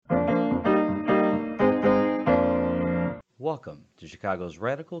welcome to Chicago's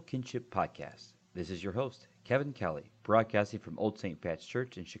Radical Kinship Podcast. This is your host, Kevin Kelley, broadcasting from Old St. Pat's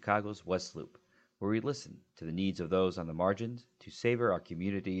Church in Chicago's West Loop, where we listen to the needs of those on the margins to savor our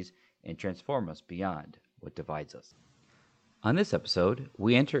communities and transform us beyond what divides us. On this episode,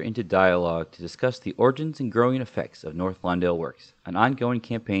 we enter into dialogue to discuss the origins and growing effects of North Lawndale Works, an ongoing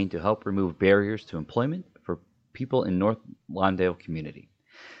campaign to help remove barriers to employment for people in North Lawndale community.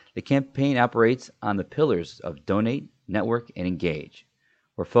 The campaign operates on the pillars of donate, network, and engage,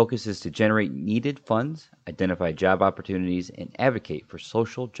 where focus is to generate needed funds, identify job opportunities, and advocate for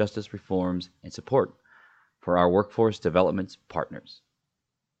social justice reforms and support for our workforce development partners.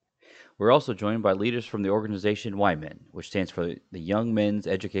 We're also joined by leaders from the organization YMen, which stands for the Young Men's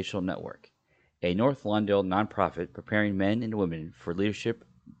Educational Network, a North Lawndale nonprofit preparing men and women for leadership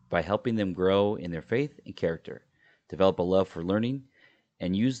by helping them grow in their faith and character, develop a love for learning,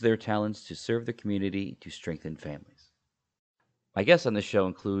 and use their talents to serve the community to strengthen families. My guests on this show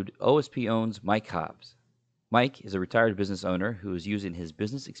include OSP owns Mike Hobbs. Mike is a retired business owner who is using his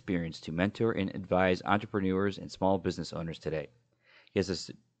business experience to mentor and advise entrepreneurs and small business owners today. He is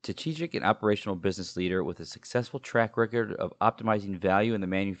a strategic and operational business leader with a successful track record of optimizing value in the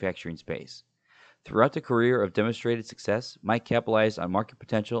manufacturing space. Throughout the career of demonstrated success, Mike capitalized on market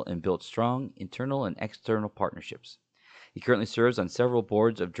potential and built strong internal and external partnerships. He currently serves on several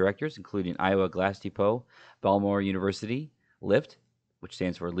boards of directors, including Iowa Glass Depot, Baltimore University, LIFT, which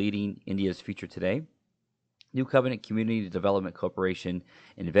stands for Leading India's Future Today, New Covenant Community Development Corporation,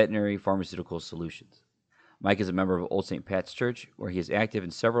 and Veterinary Pharmaceutical Solutions. Mike is a member of Old St. Pat's Church, where he is active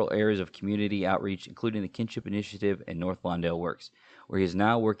in several areas of community outreach, including the Kinship Initiative and North Lawndale Works, where he is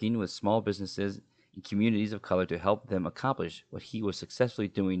now working with small businesses and communities of color to help them accomplish what he was successfully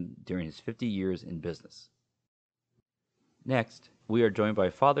doing during his 50 years in business. Next, we are joined by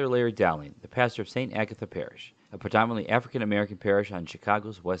Fr Larry Dowling, the pastor of St. Agatha Parish, a predominantly African-American parish on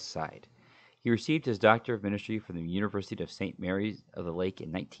Chicago's west side. He received his Doctor of Ministry from the University of St. Mary's of the Lake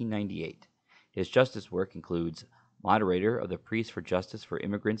in 1998. His justice work includes moderator of the Priests for Justice for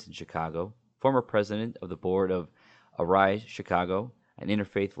Immigrants in Chicago, former president of the board of Arise Chicago, an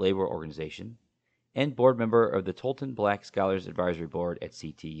interfaith labor organization, and board member of the Tolton Black Scholars Advisory Board at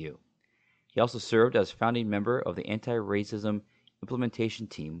CTU. He also served as founding member of the Anti-Racism Implementation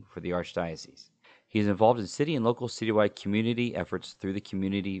Team for the Archdiocese. He is involved in city and local citywide community efforts through the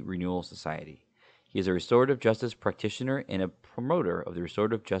Community Renewal Society. He is a restorative justice practitioner and a promoter of the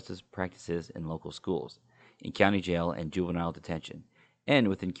restorative justice practices in local schools, in county jail and juvenile detention, and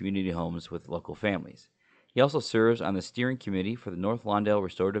within community homes with local families. He also serves on the steering committee for the North Lawndale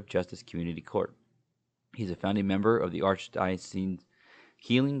Restorative Justice Community Court. He is a founding member of the Archdiocese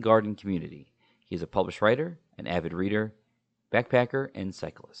Healing Garden community. He is a published writer, an avid reader, backpacker, and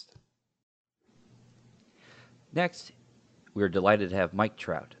cyclist. Next, we are delighted to have Mike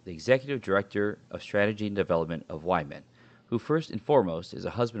Trout, the Executive Director of Strategy and Development of YMen, who first and foremost is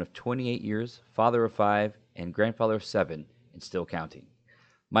a husband of 28 years, father of 5, and grandfather of 7, and still counting.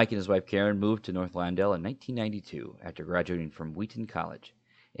 Mike and his wife Karen moved to North Lawndale in 1992 after graduating from Wheaton College.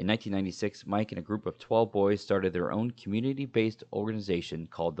 In 1996, Mike and a group of 12 boys started their own community-based organization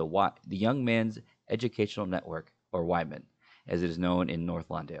called the Young Men's Educational Network, or YMen, as it is known in North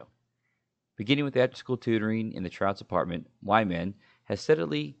Lawndale. Beginning with after-school tutoring in the Trout's apartment, YMen has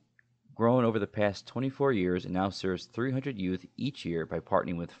steadily grown over the past 24 years and now serves 300 youth each year by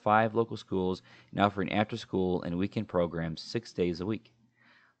partnering with 5 local schools and offering after-school and weekend programs 6 days a week.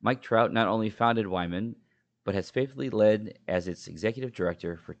 Mike Trout not only founded YMen, but has faithfully led as its executive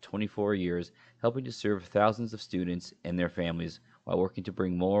director for 24 years, helping to serve thousands of students and their families while working to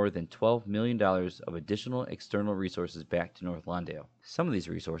bring more than $12 million of additional external resources back to North Lawndale. Some of these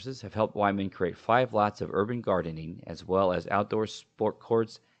resources have helped YMen create 5 lots of urban gardening, as well as outdoor sport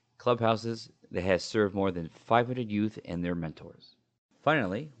courts, clubhouses that has served more than 500 youth and their mentors.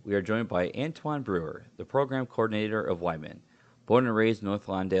 Finally, we are joined by Antione Brewer, the program coordinator of YMen. Born and raised in North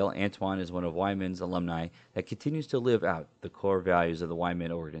Lawndale, Antione is one of YMen's alumni that continues to live out the core values of the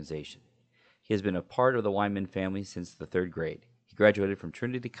YMen organization. He has been a part of the YMen family since the 3rd grade. He graduated from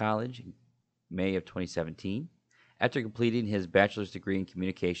Trinity College in May of 2017. After completing his bachelor's degree in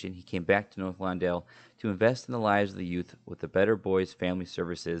communication, he came back to North Lawndale to invest in the lives of the youth with the Better Boys Family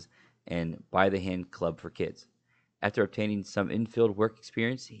Services and By the Hand Club for Kids. After obtaining some in-field work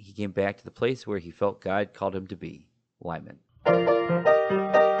experience, he came back to the place where he felt God called him to be, YMen.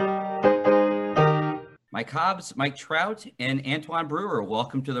 Mike Hobbs, Mike Trout, and Antione Brewer,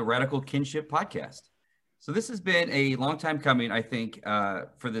 welcome to the Radical Kinship Podcast. So this has been a long time coming, I think,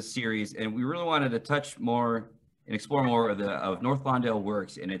 for this series, and we really wanted to touch more and explore more of North Lawndale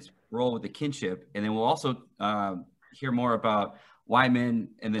Works and its role with the Kinship, and then we'll also hear more about Wyman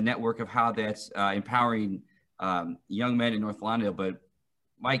and the network of how that's empowering young men in North Lawndale. But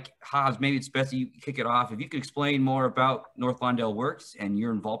Mike Hobbs, maybe it's best you kick it off. If you could explain more about North Lawndale Works and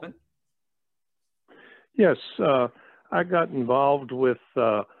your involvement. Yes, I got involved with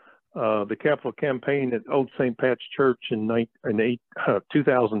the capital campaign at Old St. Pat's Church in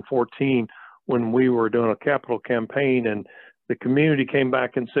 2014 when we were doing a capital campaign, and the community came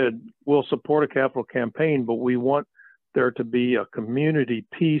back and said, we'll support a capital campaign, but we want there to be a community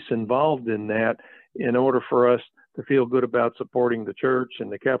piece involved in that in order for us to feel good about supporting the church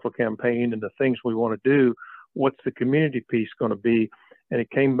and the capital campaign and the things we want to do. What's the community piece going to be? And it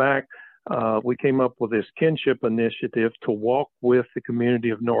came back. We came up with this Kinship initiative to walk with the community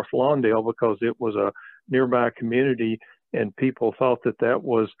of North Lawndale because it was a nearby community and people thought that that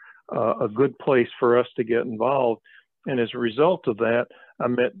was a good place for us to get involved. And as a result of that, I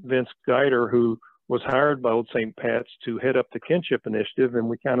met Vince Geider, who was hired by Old St. Pat's to head up the Kinship initiative. And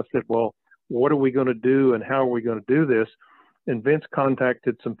we kind of said, well, what are we going to do and how are we going to do this? And Vince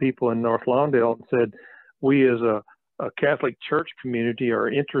contacted some people in North Lawndale and said, we as a Catholic church community are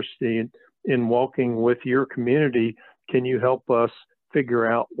interested in walking with your community. Can you help us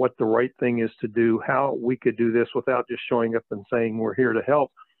figure out what the right thing is to do, how we could do this without just showing up and saying we're here to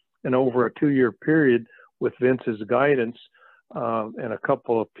help? And over a 2-year period with Vince's guidance and a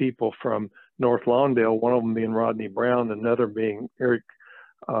couple of people from North Lawndale, one of them being Rodney Brown, another being Eric,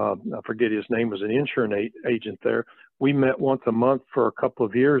 I forget his name, was an insurance agent there. We met once a month for a couple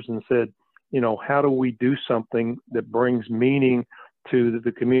of years and said, you know, how do we do something that brings meaning to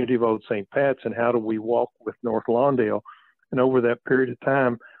the community of Old St. Pat's, and how do we walk with North Lawndale? And over that period of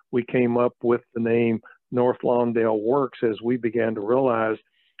time, we came up with the name North Lawndale Works as we began to realize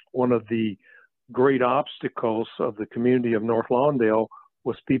one of the great obstacles of the community of North Lawndale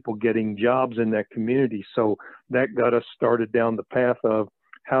was people getting jobs in that community. So that got us started down the path of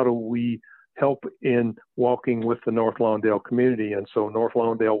how do we help in walking with the North Lawndale community. And so North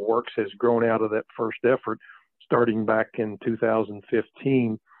Lawndale Works has grown out of that first effort starting back in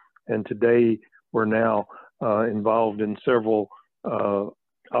 2015. And today we're now involved in several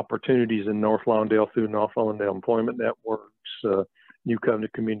opportunities in North Lawndale through North Lawndale Employment Networks, New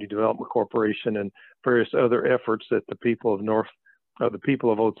Covenant Community Development Corporation, and various other efforts that the people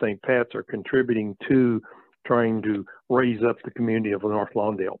of Old St. Pat's are contributing to trying to raise up the community of North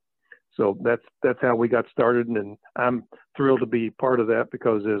Lawndale. So that's how we got started, and I'm thrilled to be part of that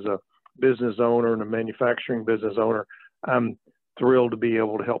because as a business owner and a manufacturing business owner, I'm thrilled to be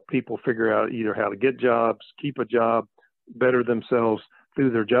able to help people figure out either how to get jobs, keep a job, better themselves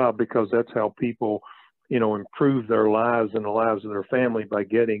through their job, because that's how people, you know, improve their lives and the lives of their family by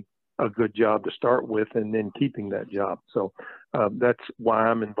getting a good job to start with and then keeping that job. So that's why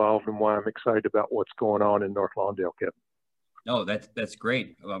I'm involved and why I'm excited about what's going on in North Lawndale, Kevin. No, that's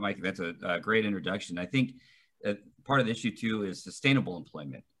great. Well, Mike, that's a great introduction. I think part of the issue too is sustainable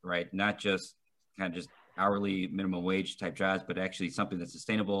employment, right? Not just kind of just hourly minimum wage type jobs, but actually something that's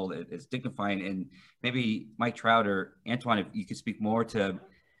sustainable, it's dignifying. And maybe Mike Trout or Antoine, if you could speak more to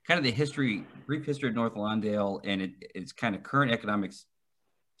kind of the brief history of North Lawndale and its kind of current economic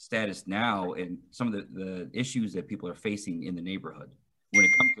status now and some of the issues that people are facing in the neighborhood when it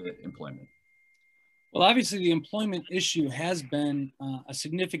comes to employment. Well, obviously, the employment issue has been a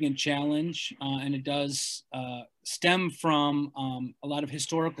significant challenge, and it does stem from a lot of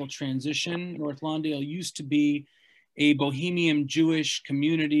historical transition. North Lawndale used to be a Bohemian Jewish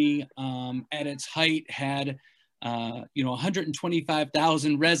community. At its height, had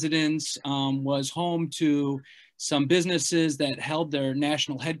 125,000 residents. Was home to some businesses that held their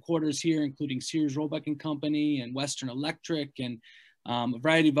national headquarters here, including Sears, Roebuck and Company, and Western Electric, and a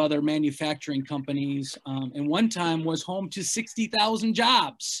variety of other manufacturing companies, and one time was home to 60,000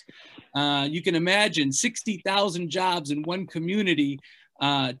 jobs. You can imagine 60,000 jobs in one community.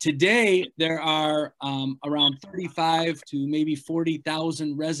 Today, there are around 35 to maybe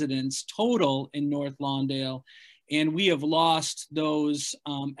 40,000 residents total in North Lawndale. And we have lost those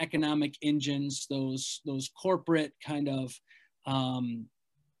economic engines, those corporate kind of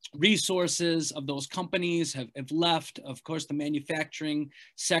resources of those companies have left. Of course, the manufacturing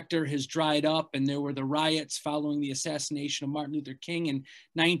sector has dried up, and there were the riots following the assassination of Martin Luther King in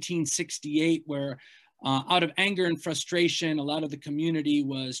 1968, where out of anger and frustration, a lot of the community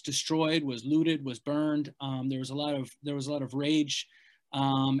was destroyed, was looted, was burned. There was a lot of rage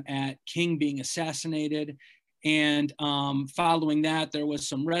at King being assassinated. And following that, there was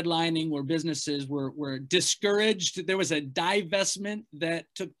some redlining where businesses were discouraged. There was a divestment that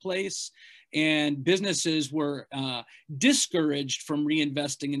took place. and businesses were discouraged from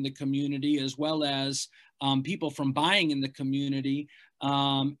reinvesting in the community, as well as people from buying in the community.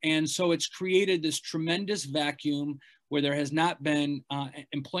 And so it's created this tremendous vacuum where there has not been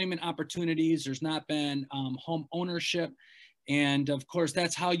employment opportunities, there's not been home ownership. And of course,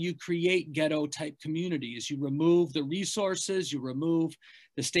 that's how you create ghetto type communities. You remove the resources, you remove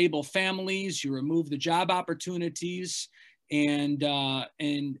the stable families, you remove the job opportunities. And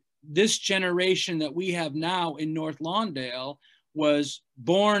this generation that we have now in North Lawndale was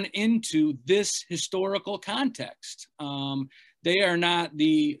born into this historical context. They are not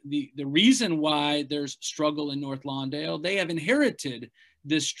the reason why there's struggle in North Lawndale. They have inherited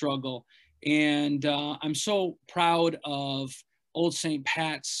this struggle. And I'm so proud of Old St.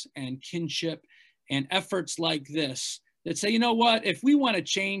 Pat's and Kinship and efforts like this that say, you know what, if we want to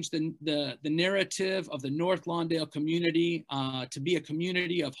change the narrative of the North Lawndale community to be a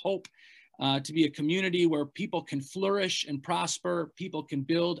community of hope, to be a community where people can flourish and prosper, people can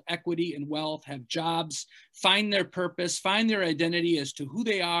build equity and wealth, have jobs, find their purpose, find their identity as to who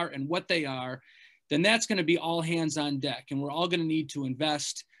they are and what they are, then that's going to be all hands on deck. And we're all going to need to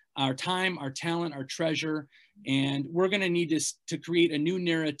invest our time, our talent, our treasure, and we're going to need to create a new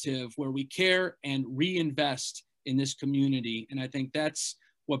narrative where we care and reinvest in this community. And I think that's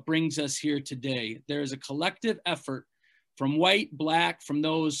what brings us here today. There is a collective effort from white, black, from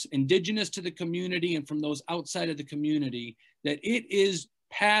those indigenous to the community and from those outside of the community, that it is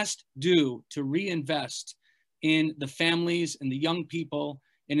past due to reinvest in the families and the young people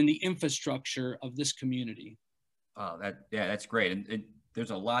and in the infrastructure of this community. Oh, that's great. And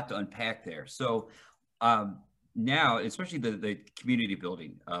there's a lot to unpack there. So now, especially the community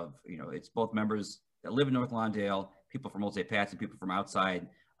building of, it's both members that live in North Lawndale, people from Old St. Pat's and people from outside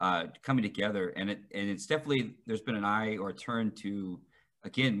coming together. And it's definitely, there's been an eye or a turn to,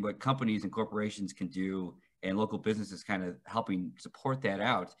 again, what companies and corporations can do and local businesses kind of helping support that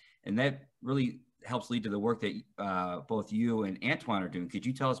out. And that really helps lead to the work that both you and Antoine are doing. Could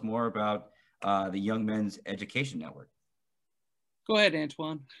you tell us more about the Young Men's Education Network? Go ahead,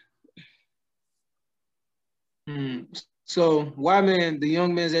 Antoine. So YMAN, the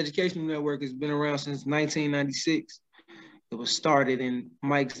Young Men's Education Network, has been around since 1996. It was started in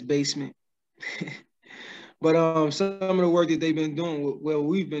Mike's basement. But some of the work that they've been doing, well,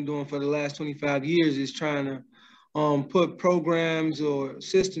 we've been doing for the last 25 years, is trying to put programs or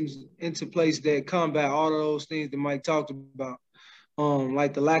systems into place that combat all of those things that Mike talked about,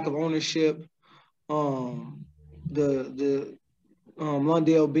 like the lack of ownership, the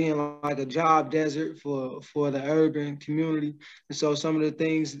Lawndale being like a job desert for the urban community. And so some of the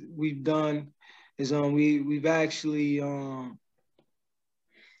things we've done is we've actually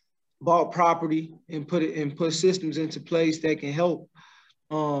bought property and put systems into place that can help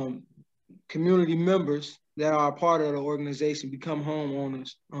community members that are a part of the organization become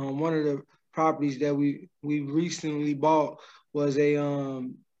homeowners. One of the properties that we recently bought was a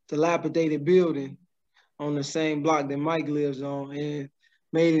dilapidated building on the same block that Mike lives on, and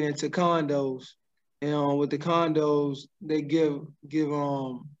made it into condos. And with the condos, they give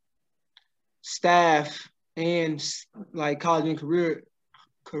staff and like college and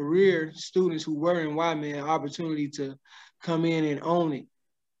career students who were in YMAN opportunity to come in and own it,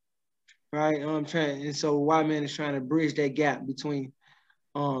 right? And so YMAN is trying to bridge that gap between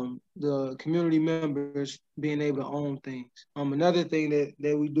the community members being able to own things. Another thing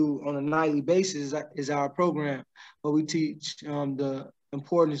that we do on a nightly basis is our program, where we teach the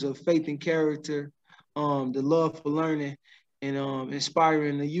importance of faith and character, the love for learning, and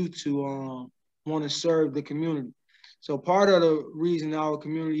inspiring the youth to want to serve the community. So part of the reason our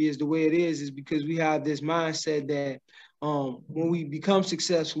community is the way it is because we have this mindset that when we become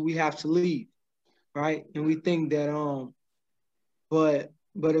successful, we have to leave, right? And we think that, but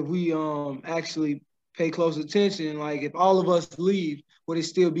if we actually pay close attention, like if all of us leave, would it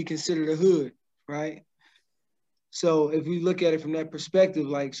still be considered a hood, right? So if we look at it from that perspective,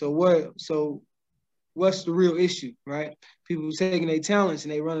 like, what's the real issue, right? People taking their talents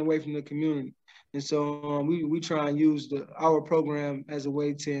and they run away from the community. And so we try and use our program as a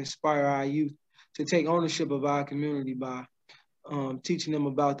way to inspire our youth to take ownership of our community by teaching them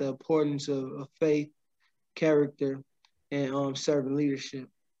about the importance of faith, character, and servant leadership.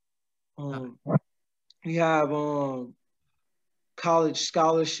 We have college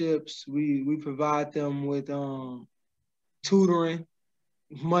scholarships. We provide them with tutoring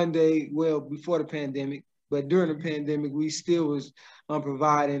Monday, well, before the pandemic, but during the pandemic, we still was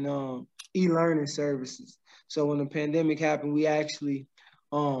providing e-learning services. So when the pandemic happened, we actually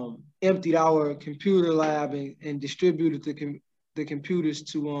emptied our computer lab and distributed the computers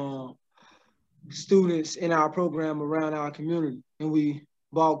to students in our program around our community. And we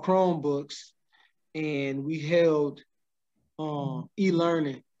bought Chromebooks and we held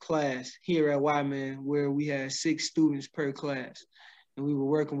e-learning class here at Wyman where we had 6 students per class. And we were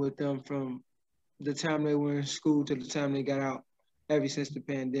working with them from the time they were in school to the time they got out, ever since the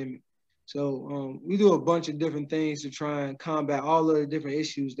pandemic. So we do a bunch of different things to try and combat all of the different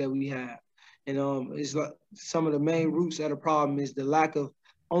issues that we have. And it's like some of the main roots of the problem is the lack of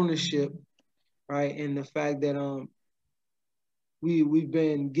ownership, right? And the fact that we've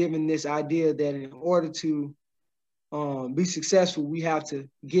been given this idea that in order to be successful, we have to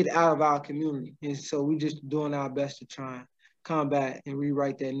get out of our community. And so we're just doing our best to try and combat and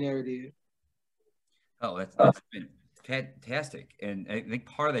rewrite that narrative. Oh, that's been fantastic. And I think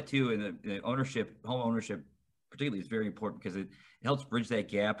part of that too, and the ownership, home ownership particularly, is very important because it helps bridge that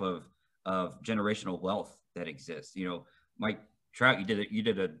gap of generational wealth that exists. You know, Mike Trout, you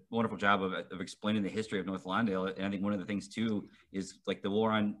did a wonderful job of explaining the history of North Lawndale. And I think one of the things too is like the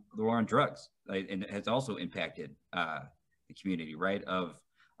war on drugs, right? And it has also impacted the community, right?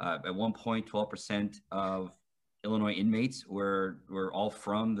 At one point, 12% of Illinois inmates were all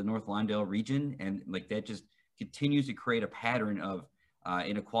from the North Lawndale region, and like that just continues to create a pattern of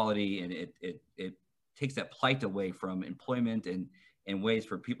inequality, and it takes that plight away from employment and ways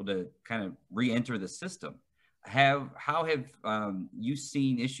for people to kind of re-enter the system. How have you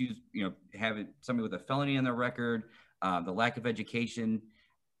seen issues, you know, having somebody with a felony on their record, the lack of education,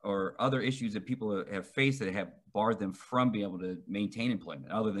 or other issues that people have faced that have barred them from being able to maintain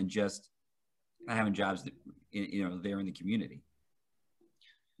employment, other than just having jobs that, you know, there in the community?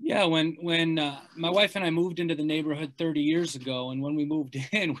 Yeah, when my wife and I moved into the neighborhood 30 years ago, and when we moved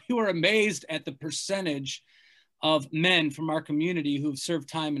in, we were amazed at the percentage of men from our community who've served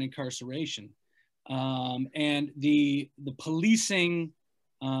time in incarceration. And the policing,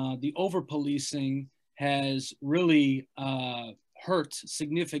 the over-policing has really hurt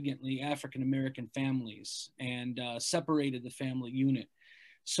significantly African-American families and separated the family unit.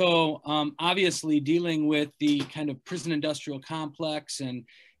 So obviously dealing with the kind of prison industrial complex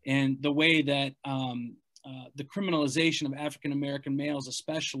and the way that the criminalization of African-American males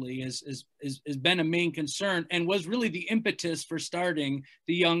especially has been a main concern, and was really the impetus for starting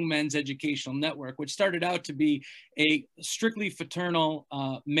the Young Men's Educational Network, which started out to be a strictly fraternal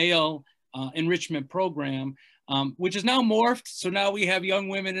male enrichment program, which is now morphed. So now we have young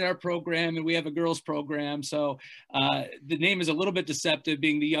women in our program and we have a girls program. So the name is a little bit deceptive,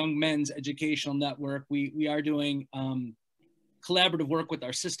 being the Young Men's Educational Network. We are doing collaborative work with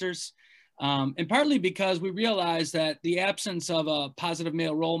our sisters. And partly because we realize that the absence of a positive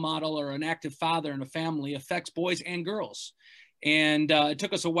male role model or an active father in a family affects boys and girls. And it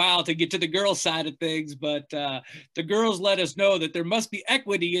took us a while to get to the girl side of things, but the girls let us know that there must be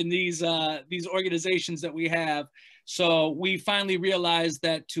equity in these organizations that we have. So we finally realized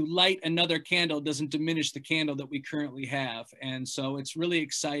that to light another candle doesn't diminish the candle that we currently have. And so it's really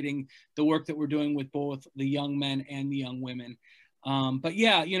exciting, the work that we're doing with both the young men and the young women. But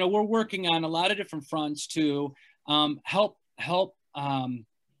yeah, you know, we're working on a lot of different fronts to help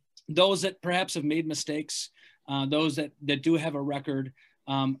those that perhaps have made mistakes, those that do have a record,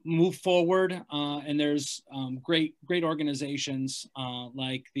 move forward. And there's great organizations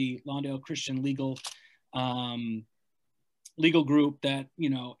like the Lawndale Christian Legal Group that,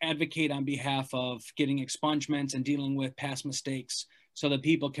 you know, advocate on behalf of getting expungements and dealing with past mistakes so that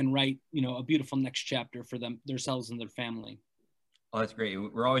people can write, you know, a beautiful next chapter for themselves and their family. Oh, that's great.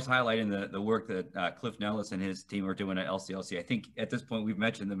 We're always highlighting the work that Cliff Nellis and his team are doing at LCLC. I think at this point we've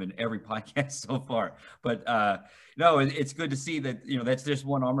mentioned them in every podcast so far. But no, it's good to see that, you know, that's just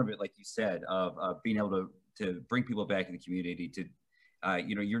one arm of it, like you said, of being able to bring people back in the community. To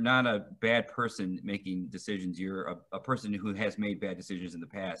you know, you're not a bad person making decisions. You're a person who has made bad decisions in the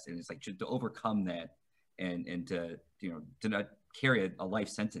past, and it's like to overcome that and to, you know, to not carry a life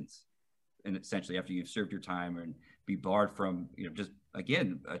sentence, and essentially after you've served your time and be barred from, you know, just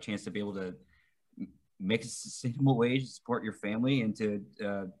again a chance to be able to make a sustainable wage to support your family and to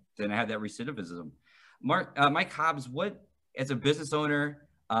then have that recidivism. Mike Hobbs, what, as a business owner,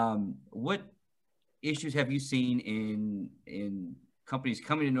 what issues have you seen in companies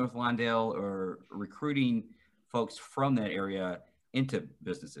coming to North Lawndale or recruiting folks from that area into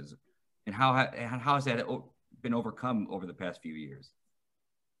businesses, and how has that been overcome over the past few years?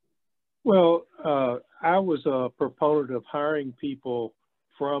 Well, I was a proponent of hiring people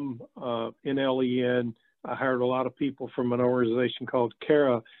from NLEN. I hired a lot of people from an organization called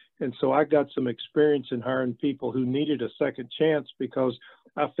CARA. And so I got some experience in hiring people who needed a second chance, because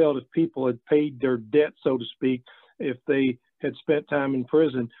I felt if people had paid their debt, so to speak, if they had spent time in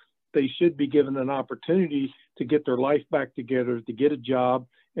prison, they should be given an opportunity to get their life back together, to get a job,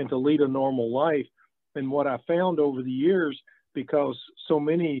 and to lead a normal life. And what I found over the years, because so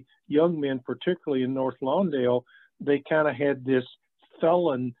many young men, particularly in North Lawndale, they kind of had this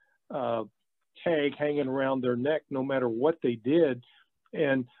felon tag hanging around their neck no matter what they did.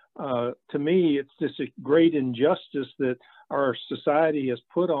 And to me, it's just a great injustice that our society has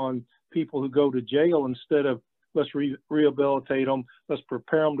put on people who go to jail. Instead of let's rehabilitate them, let's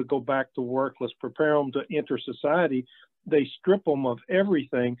prepare them to go back to work, let's prepare them to enter society, they strip them of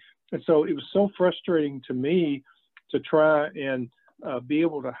everything. And so it was so frustrating to me to try and be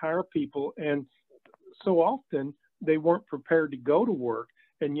able to hire people. And so often they weren't prepared to go to work.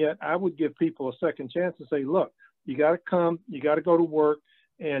 And yet I would give people a second chance and say, look, you got to come, you got to go to work.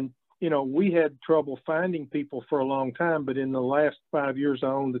 And, you know, we had trouble finding people for a long time, but in the last 5 years I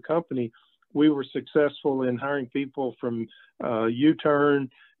owned the company, we were successful in hiring people from U-Turn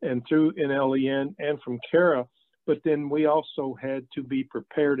and through NLEN and from CARA. But then we also had to be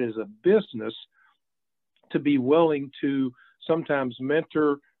prepared as a business to be willing to sometimes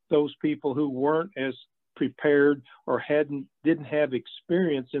mentor those people who weren't as prepared or didn't have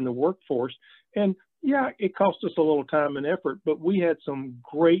experience in the workforce. And yeah, it cost us a little time and effort, but we had some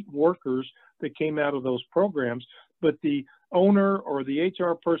great workers that came out of those programs. But the owner or the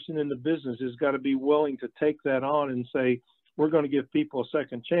HR person in the business has got to be willing to take that on and say, we're going to give people a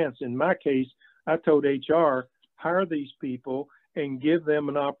second chance. In my case, I told HR, hire these people and give them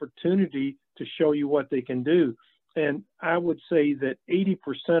an opportunity to show you what they can do. And I would say that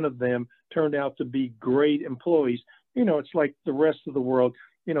 80% of them turned out to be great employees. You know, it's like the rest of the world.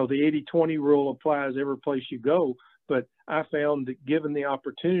 You know, the 80-20 rule applies every place you go. But I found that given the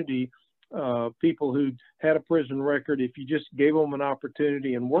opportunity, people who had a prison record, if you just gave them an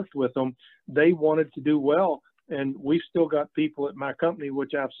opportunity and worked with them, they wanted to do well. And we've still got people at my company,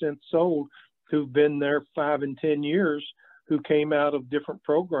 which I've since sold, who've been there 5 and 10 years, who came out of different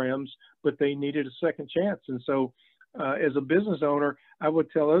programs, but they needed a second chance. And so as a business owner, I would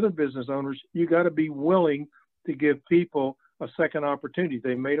tell other business owners, you got to be willing to give people a second opportunity.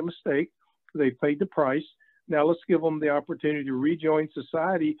 They made a mistake. They paid the price. Now let's give them the opportunity to rejoin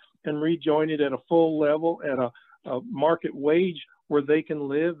society and rejoin it at a full level, at a market wage where they can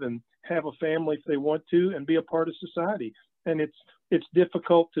live and have a family if they want to and be a part of society. And it's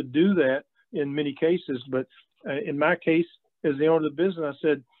difficult to do that in many cases, but in my case, as the owner of the business, I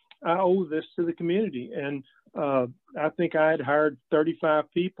said, I owe this to the community. And I think I had hired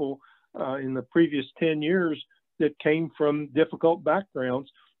 35 people in the previous 10 years that came from difficult backgrounds.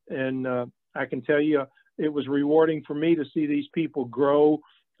 And I can tell you, it was rewarding for me to see these people grow,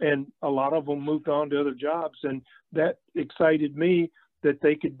 and a lot of them moved on to other jobs. And that excited me that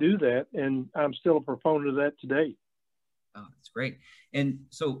they could do that. And I'm still a proponent of that today. Oh, that's great. And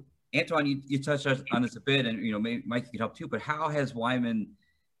so, Antoine, you touched on this a bit, and, you know, maybe Mike could help too, but how has Wyman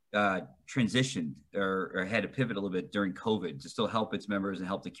transitioned or had to pivot a little bit during COVID to still help its members and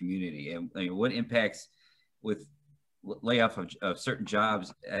help the community? And, you know, what impacts with layoff of certain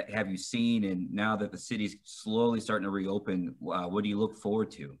jobs have you seen? And now that the city's slowly starting to reopen, what do you look forward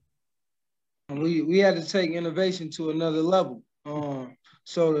to? We had to take innovation to another level.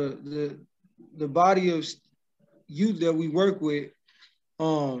 So the body of youth that we work with,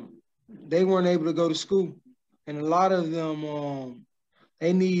 they weren't able to go to school, and a lot of them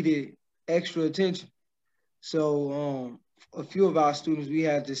they needed extra attention. So a few of our students, we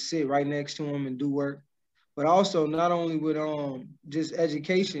had to sit right next to them and do work. But also, not only with just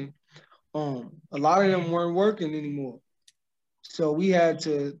education, a lot of them weren't working anymore. So we had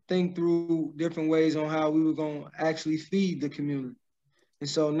to think through different ways on how we were going to actually feed the community. And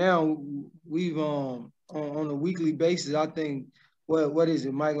so now we've on a weekly basis, I think, what is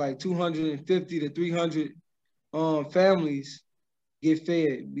it, Mike, like 250 to 300 families get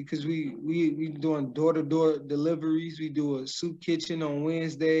fed, because we doing door-to-door deliveries. We do a soup kitchen on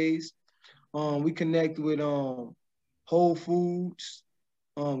Wednesdays. We connect with Whole Foods,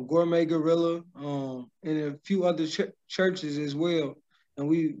 Gourmet Gorilla, and a few other churches as well. And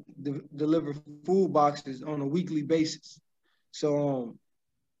we deliver food boxes on a weekly basis. So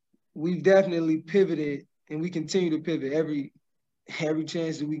we've definitely pivoted, and we continue to pivot every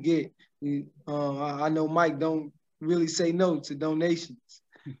chance that we get. I know Mike don't really say no to donations.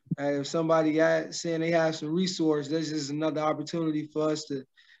 If somebody saying they have some resource, that's just another opportunity for us to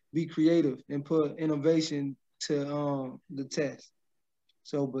be creative and put innovation to the test.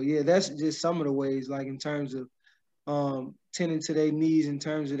 So, but yeah, that's just some of the ways, like in terms of tending to their needs, in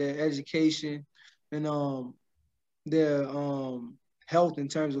terms of their education and their health in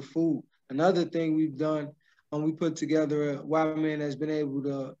terms of food. Another thing we've done, we put together a Wyman has been able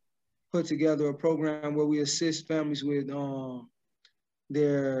to put together a program where we assist families with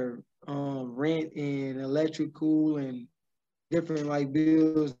their rent and electrical and different like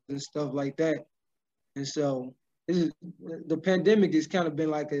bills and stuff like that. And so the pandemic has kind of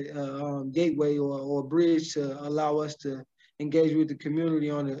been like a gateway or a bridge to allow us to engage with the community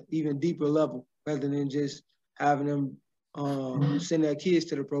on an even deeper level, rather than just having them send their kids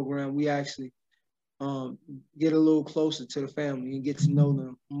to the program. We actually get a little closer to the family and get to know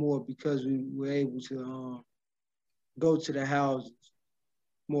them more, because we were able to go to the houses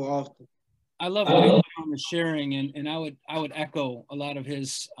more often. I love what Tom was sharing, and I would echo a lot of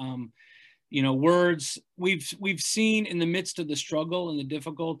his words. We've seen in the midst of the struggle and the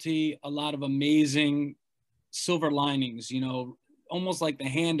difficulty a lot of amazing silver linings, almost like the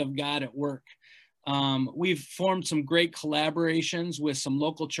hand of God at work. We've formed some great collaborations with some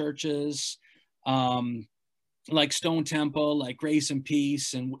local churches, like Stone Temple, like Grace and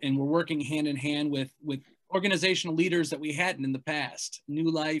Peace, and we're working hand in hand with organizational leaders that we hadn't in the past, New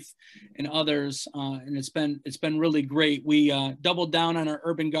Life and others, and it's been really great. We doubled down on our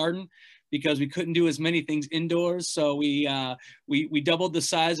urban garden because we couldn't do as many things indoors, so we doubled the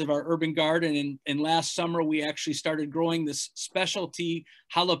size of our urban garden, and last summer we actually started growing this specialty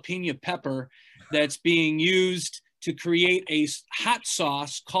jalapeno pepper that's being used to create a hot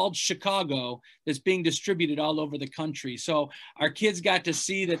sauce called Chicago that's being distributed all over the country. So our kids got to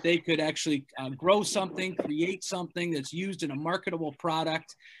see that they could actually grow something, create something that's used in a marketable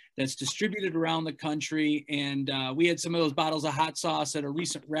product that's distributed around the country. And we had some of those bottles of hot sauce at a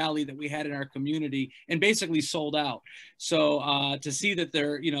recent rally that we had in our community, and basically sold out. So to see that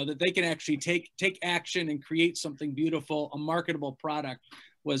they're, that they can actually take action and create something beautiful, a marketable product,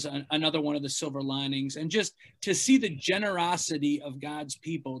 was another one of the silver linings. And just to see the generosity of God's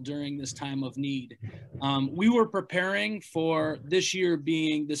people during this time of need. We were preparing for this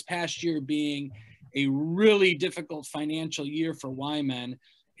past year being a really difficult financial year for Wyman.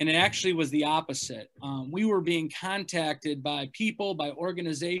 And it actually was the opposite. We were being contacted by people, by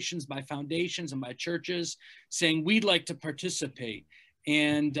organizations, by foundations, and by churches saying, we'd like to participate.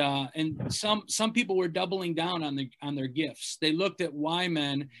 And some people were doubling down on their gifts. They looked at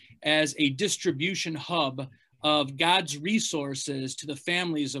Wyman as a distribution hub of God's resources to the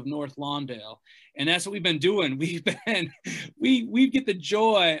families of North Lawndale. And that's what we've been doing. We get the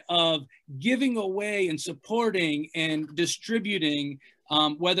joy of giving away and supporting and distributing,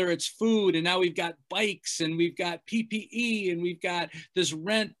 whether it's food, and now we've got bikes, and we've got PPE, and we've got this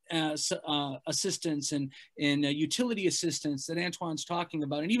rent assistance and utility assistance that Antoine's talking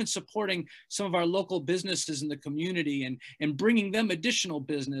about, and even supporting some of our local businesses in the community and bringing them additional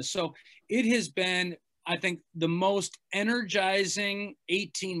business. So it has been, I think, the most energizing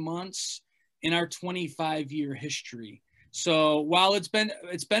 18 months in our 25-year history. So while it's been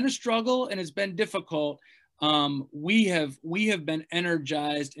a struggle and it's been difficult, we have been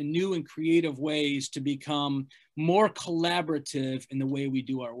energized in new and creative ways to become more collaborative in the way we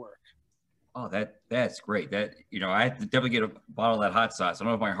do our work. Oh, that's great. That, I have to definitely get a bottle of that hot sauce. I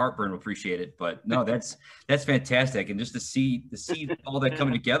don't know if my heartburn will appreciate it, but no, that's fantastic. And just to see all that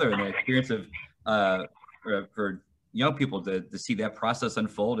coming together, and the experience of for young people to see that process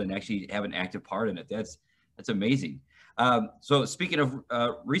unfold and actually have an active part in it. That's amazing. So speaking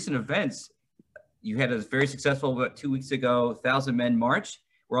of recent events, you had a very successful, about 2 weeks ago, 1,000 Men March.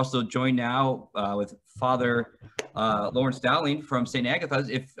 We're also joined now with Father Lawrence Dowling from St. Agatha's.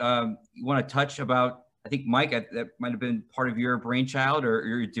 If you want to touch about, I think, Mike, that might have been part of your brainchild, or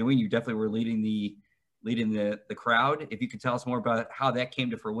you're doing. You definitely were leading the crowd. If you could tell us more about how that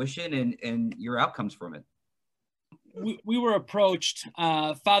came to fruition and your outcomes from it. We were approached,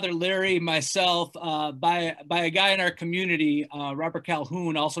 Father Larry, myself, by a guy in our community, Robert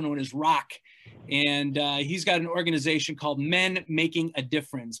Calhoun, also known as Rock. And he's got an organization called Men Making a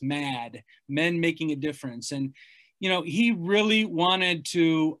Difference, MAD, Men Making a Difference. And, he really wanted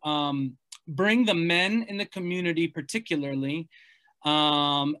to bring the men in the community, particularly,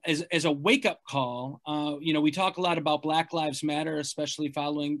 as a wake-up call. We talk a lot about Black Lives Matter, especially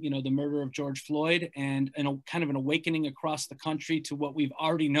following, the murder of George Floyd, and kind of an awakening across the country to what we've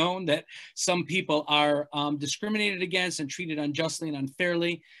already known, that some people are discriminated against and treated unjustly and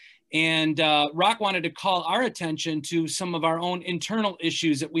unfairly. And Rock wanted to call our attention to some of our own internal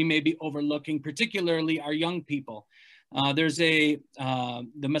issues that we may be overlooking, particularly our young people. There's the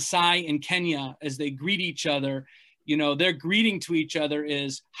Maasai in Kenya, as they greet each other, their greeting to each other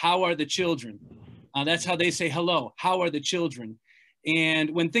is, "How are the children?" That's how they say hello. How are the children? And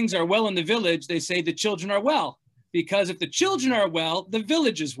when things are well in the village, they say the children are well, because if the children are well, the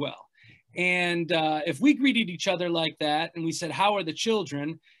village is well. And if we greeted each other like that, and we said, "How are the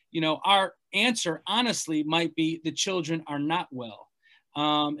children?" our answer honestly might be the children are not well.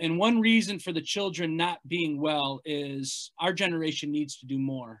 And one reason for the children not being well is our generation needs to do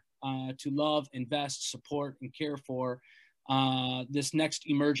more to love, invest, support, and care for this next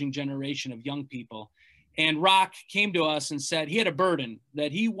emerging generation of young people. And Rock came to us and said he had a burden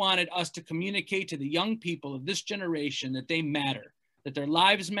that he wanted us to communicate to the young people of this generation that they matter, that their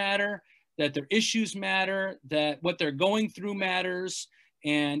lives matter, that their issues matter, that what they're going through matters.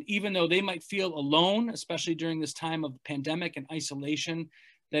 And even though they might feel alone, especially during this time of pandemic and isolation,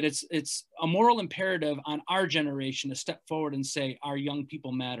 that it's a moral imperative on our generation to step forward and say, our young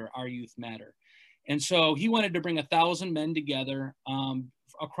people matter, our youth matter. And so he wanted to bring 1,000 men together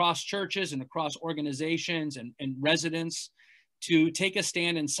across churches and across organizations and residents to take a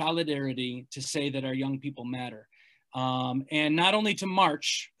stand in solidarity to say that our young people matter. And not only to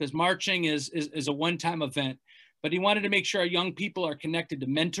march, because marching is a one-time event, but he wanted to make sure our young people are connected to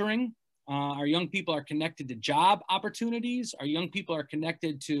mentoring. Our young people are connected to job opportunities. Our young people are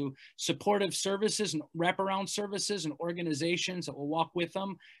connected to supportive services and wraparound services and organizations that will walk with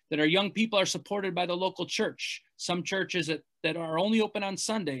them, that our young people are supported by the local church. Some churches that are only open on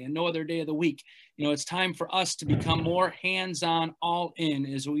Sunday and no other day of the week. It's time for us to become more hands-on, all in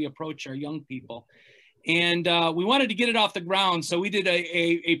as we approach our young people. And we wanted to get it off the ground. So we did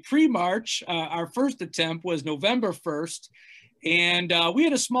a pre-march. Our first attempt was November 1st. And we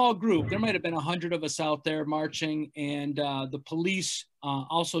had a small group. There might have been 100 of us out there marching. And the police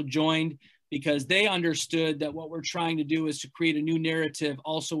also joined because they understood that what we're trying to do is to create a new narrative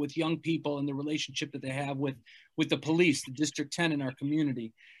also with young people and the relationship that they have with the police, the District 10 in our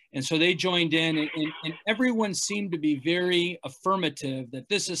community. And so they joined in, and everyone seemed to be very affirmative that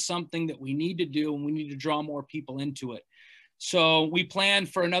this is something that we need to do and we need to draw more people into it. So we planned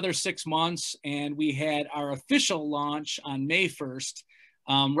for another 6 months, and we had our official launch on May 1st,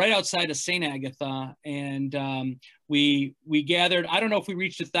 right outside of St. Agatha. And we gathered, I don't know if we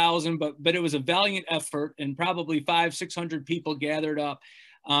reached 1,000, but it was a valiant effort, and probably 500-600 people gathered up.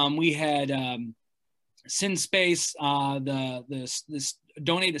 We had Sin Space, this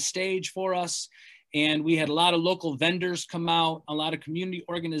donate a stage for us. And we had a lot of local vendors come out, a lot of community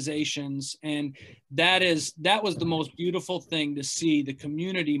organizations. And that was the most beautiful thing to see the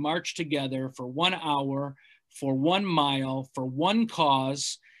community march together for 1 hour, for 1 mile, for one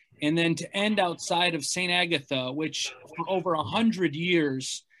cause, and then to end outside of St. Agatha, which for over 100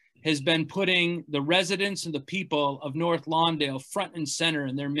 years has been putting the residents and the people of North Lawndale front and center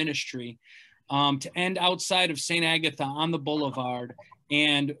in their ministry, to end outside of St. Agatha on the boulevard,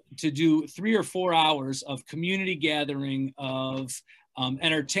 and to do 3 or 4 hours of community gathering, of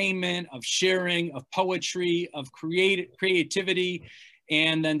entertainment, of sharing, of poetry, of creativity,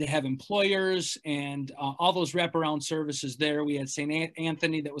 and then to have employers and all those wraparound services there. We had St.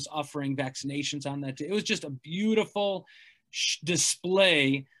 Anthony that was offering vaccinations on that day. It was just a beautiful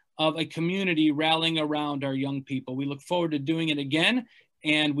display of a community rallying around our young people. We look forward to doing it again.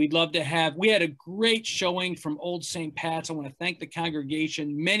 And we'd love to we had a great showing from Old St. Pat's. I want to thank the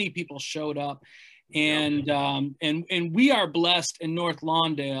congregation. Many people showed up. And we are blessed in North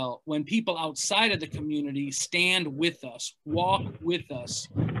Lawndale when people outside of the community stand with us, walk with us,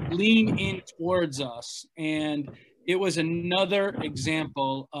 lean in towards us. And it was another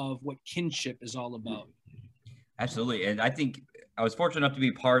example of what kinship is all about. Absolutely. And I think I was fortunate enough to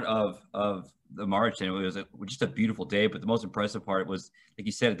be part of the march, and it was just a beautiful day. But the most impressive part was, like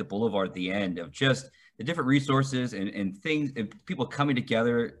you said, at the boulevard at the end, of just the different resources and things, and people coming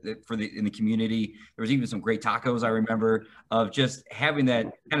together in the community. There was even some great tacos, I remember, of just having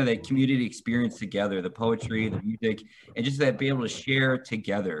that kind of that community experience together, the poetry, the music, and just that be able to share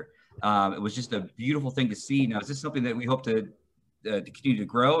together. It was just a beautiful thing to see. Now, is this something that we hope to continue to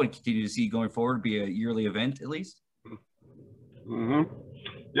grow and continue to see going forward, be a yearly event at least? Mm-hmm.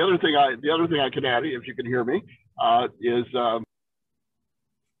 The other thing I can add, if you can hear me, is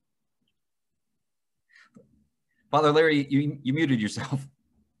Father Larry, you muted yourself.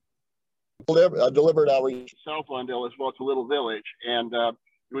 Delivered outreach South Lawndale as well. It's a little village, and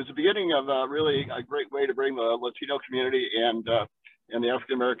it was the beginning of really a great way to bring the Latino community and the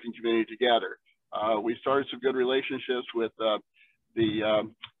African American community together. We started some good relationships with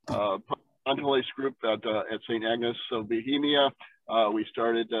the Antione group at St. Agnes of Bohemia. We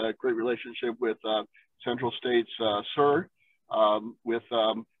started a great relationship with Central States SIR, with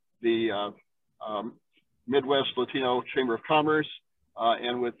the Midwest Latino Chamber of Commerce,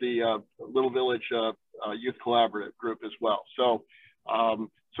 and with the Little Village Youth Collaborative group as well. So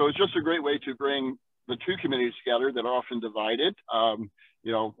it's just a great way to bring the two communities together that are often divided,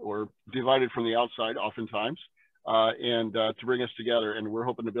 or divided from the outside oftentimes. and to bring us together. And we're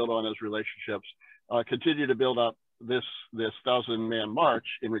hoping to build on those relationships, continue to build up this 1,000-man march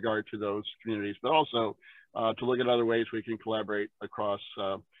in regard to those communities, but also to look at other ways we can collaborate across,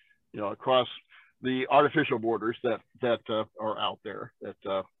 across the artificial borders that are out there that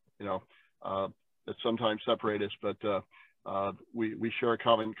that sometimes separate us, but we share a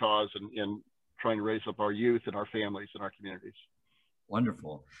common cause in trying to raise up our youth and our families and our communities.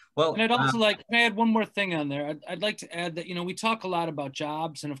 Wonderful. Well, and I'd also can I add one more thing on there? I'd like to add that, we talk a lot about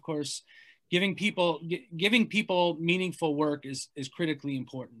jobs, and of course, giving people meaningful work is critically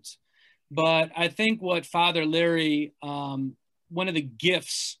important. But I think what Father Larry, one of the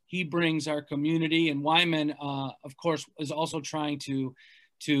gifts he brings our community, and Wyman, of course, is also trying to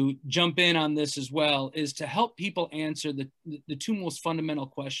jump in on this as well, is to help people answer the two most fundamental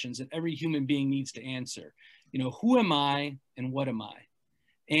questions that every human being needs to answer. Who am I and what am I?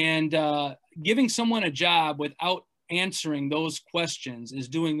 And giving someone a job without answering those questions is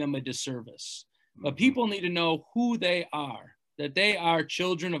doing them a disservice. But people need to know who they are, that they are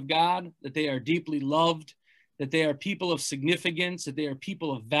children of God, that they are deeply loved, that they are people of significance, that they are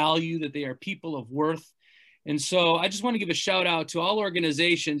people of value, that they are people of worth. And so I just want to give a shout out to all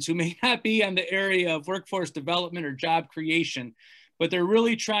organizations who may not be on the area of workforce development or job creation, but they're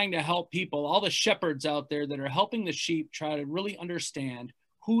really trying to help people, all the shepherds out there that are helping the sheep try to really understand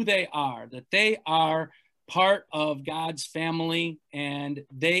who they are, that they are part of God's family and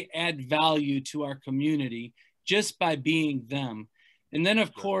they add value to our community just by being them. And then,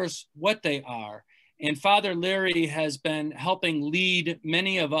 of course, what they are. And Father Larry has been helping lead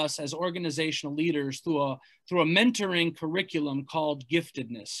many of us as organizational leaders through a mentoring curriculum called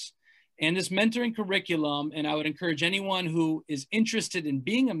Giftedness. And this mentoring curriculum, and I would encourage anyone who is interested in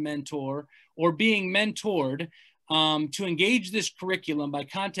being a mentor or being mentored to engage this curriculum by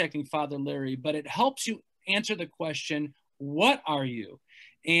contacting Father Larry, but it helps you answer the question, what are you?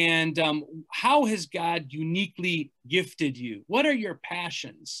 And how has God uniquely gifted you? What are your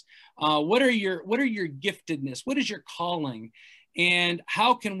passions? What are your giftedness? What is your calling? And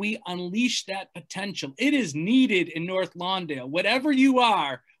how can we unleash that potential? It is needed in North Lawndale. Whatever you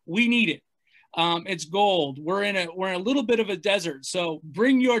are, we need it. It's gold. We're in a little bit of a desert. So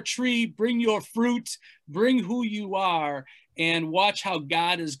bring your tree, bring your fruit, bring who you are, and watch how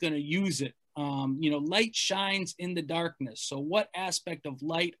God is going to use it. Light shines in the darkness. So what aspect of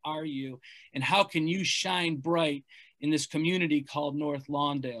light are you, and how can you shine bright in this community called North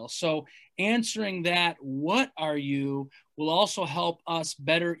Lawndale? So answering that, what are you, will also help us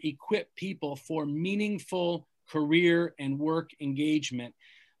better equip people for meaningful career and work engagement.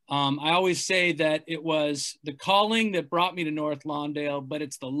 I always say that it was the calling that brought me to North Lawndale, but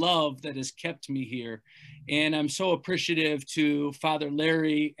it's the love that has kept me here. And I'm so appreciative to Father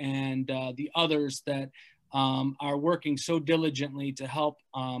Larry and the others that are working so diligently to help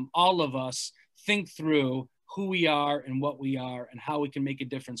all of us think through who we are and what we are and how we can make a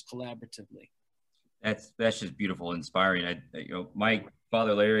difference collaboratively. That's just beautiful, inspiring. Mike,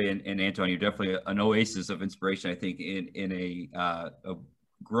 Father Larry, and Antione, you're definitely an oasis of inspiration, I think, in a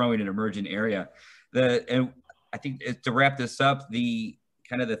growing and emerging area. And I think to wrap this up, the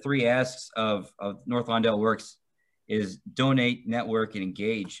three asks of North Lawndale Works is donate, network, and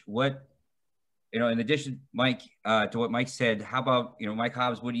engage. What, in addition, Mike, to what Mike said, how about, Mike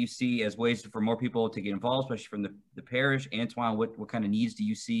Hobbs, what do you see as ways for more people to get involved, especially from the parish? Antoine, what kind of needs do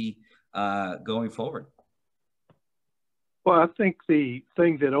you see going forward? Well, I think the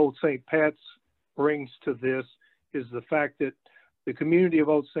thing that Old St. Pat's brings to this is the fact that the community of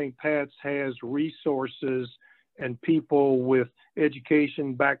Old St. Pat's has resources and people with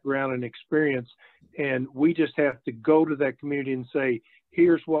education, background, and experience. And we just have to go to that community and say,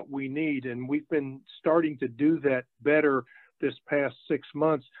 here's what we need. And we've been starting to do that better this past 6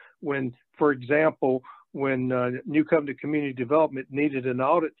 months when, for example, when New Covenant Community Development needed an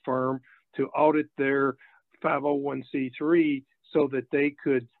audit firm to audit their 501c3 so that they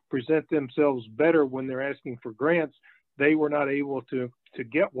could present themselves better when they're asking for grants. They were not able to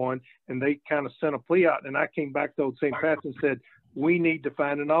get one, and they kind of sent a plea out. And I came back to Old St. Pat's and said, we need to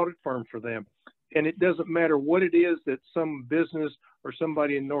find an audit firm for them. And it doesn't matter what it is that some business or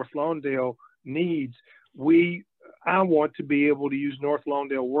somebody in North Lawndale needs. I want to be able to use North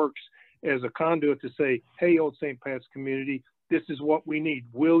Lawndale Works as a conduit to say, hey, Old St. Pat's community, this is what we need.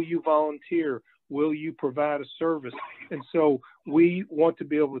 Will you volunteer? Will you provide a service? And so we want to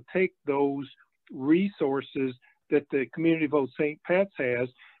be able to take those resources that the community of Old St. Pat's has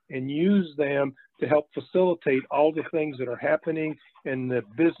and use them to help facilitate all the things that are happening and the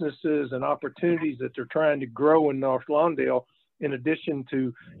businesses and opportunities that they're trying to grow in North Lawndale. in addition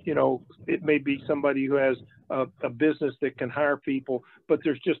to, it may be somebody who has a business that can hire people, but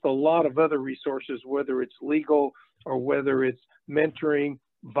there's just a lot of other resources, whether it's legal or whether it's mentoring,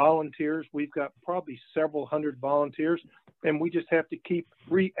 volunteers. We've got probably several hundred volunteers, and we just have to keep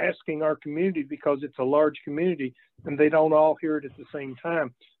re-asking our community because it's a large community and they don't all hear it at the same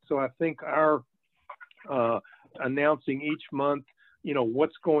time. So I think our announcing each month,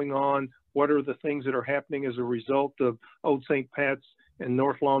 what's going on, what are the things that are happening as a result of Old St. Pat's and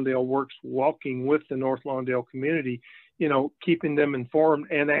North Lawndale Works walking with the North Lawndale community, keeping them informed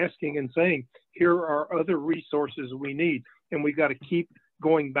and asking and saying, here are other resources we need. And we got to keep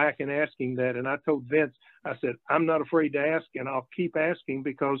going back and asking that. And I told Vince, I said, I'm not afraid to ask, and I'll keep asking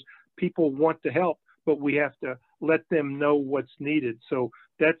because people want to help, but we have to let them know what's needed. So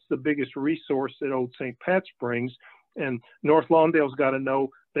that's the biggest resource that Old St. Pat's brings. And North Lawndale's got to know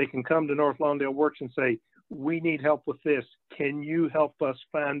they can come to North Lawndale Works and say, we need help with this. Can you help us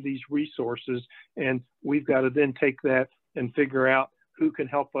find these resources? And we've got to then take that and figure out who can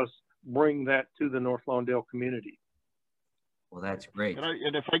help us bring that to the North Lawndale community. Well, that's great.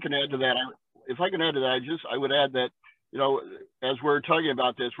 And if I can add to that, I would add that, as we're talking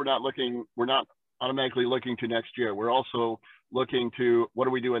about this, we're not automatically looking to next year. We're also looking to what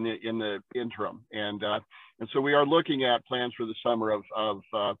do we do in the interim, and so we are looking at plans for the summer of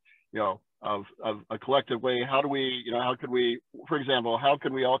a collective way. How could we, for example, how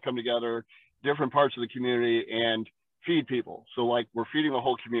can we all come together, different parts of the community, and feed people? So like we're feeding the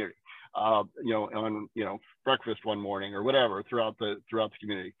whole community, on breakfast one morning or whatever throughout the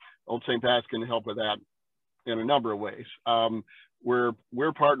community. Old St. Pat's can help with that in a number of ways. We're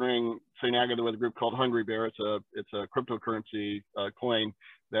partnering St. Agatha with a group called Hungry Bear. It's a cryptocurrency coin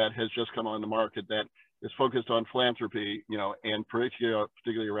that has just come on the market that is focused on philanthropy, and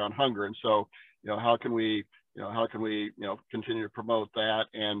particularly around hunger. And so, how can we continue to promote that?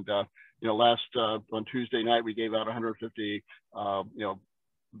 And last on Tuesday night we gave out 150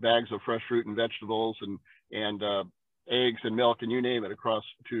 bags of fresh fruit and vegetables and eggs and milk and you name it across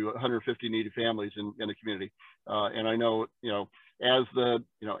to 150 needy families in the community. And I know, as the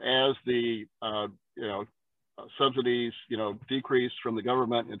subsidies, decrease from the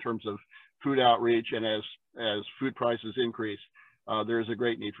government in terms of food outreach, and as food prices increase, there is a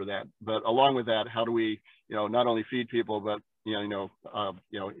great need for that. But along with that, how do we, not only feed people, but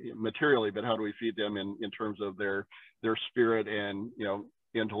materially, but how do we feed them in terms of their spirit and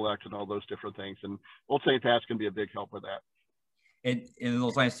intellect and all those different things? And Old St. Pat's can be a big help with that. And in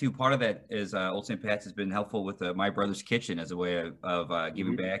those lines too, part of that is Old St. Pat's has been helpful with My Brother's Kitchen as a way of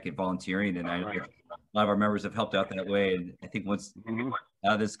giving back and volunteering. And I know a lot of our members have helped out that way. And I think once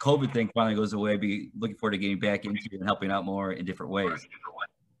this COVID thing finally goes away, be looking forward to getting back into and helping out more in different ways.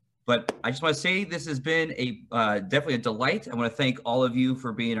 But I just want to say this has been definitely a delight. I want to thank all of you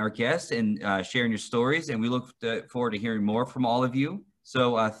for being our guests and sharing your stories. And we look forward to hearing more from all of you.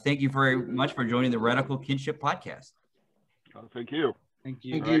 So thank you very much for joining the Radical Kinship podcast. Thank you. Thank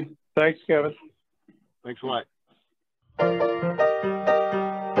you. Thank you. Thanks, Kevin. Thanks a lot.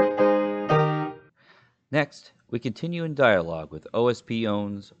 Next, we continue in dialogue with OSP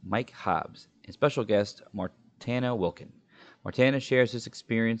owns Mike Hobbs and special guest Martana Wilkins. Martana shares his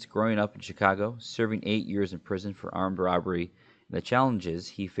experience growing up in Chicago, serving 8 years in prison for armed robbery, and the challenges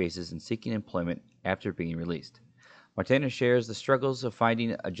he faces in seeking employment after being released. Martana shares the struggles of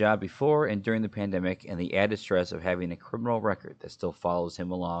finding a job before and during the pandemic and the added stress of having a criminal record that still follows him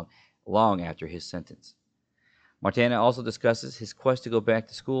long after his sentence. Martana also discusses his quest to go back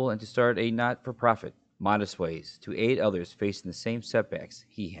to school and to start a not-for-profit, Modest Ways, to aid others facing the same setbacks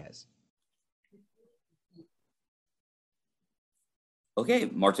he has. Okay,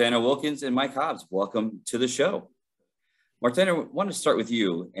 Martana Wilkins and Mike Hobbs, welcome to the show. Martana, I want to start with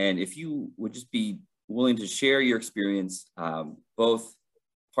you, and if you would just be willing to share your experience, both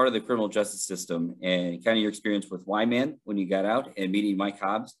part of the criminal justice system and kind of your experience with Y-Man when you got out and meeting Mike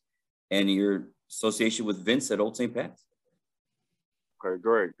Hobbs and your association with Vince at Old St. Pat's. Okay,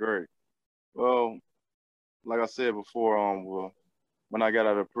 great. Well, like I said before, when I got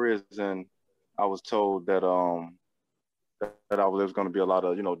out of prison, I was told that there was going to be a lot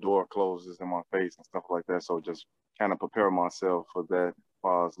of, door closes in my face and stuff like that. So just kind of prepare myself for that as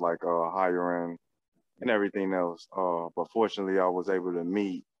far as like hiring and everything else. But fortunately, I was able to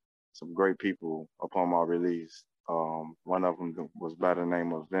meet some great people upon my release. One of them was by the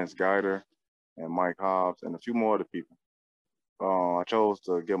name of Vince Guider and Mike Hobbs and a few more other people. I chose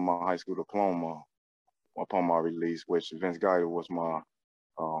to get my high school diploma upon my release, which Vince Guider was my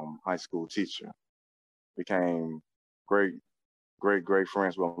high school teacher. Became great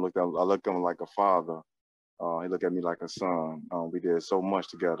friends with him. I looked at him like a father He looked at me like a son. We did so much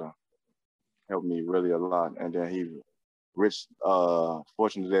together, helped me really a lot. And then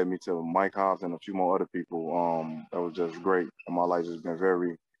fortunately led me to Mike Hobbs and a few more other people. That was just great. And my life has been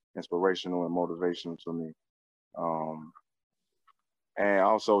very inspirational and motivational to me. And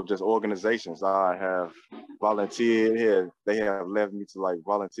also just organizations. I have volunteered here. They have led me to like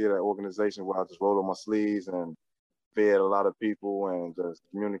volunteer at organization where I just roll on my sleeves and fed a lot of people and just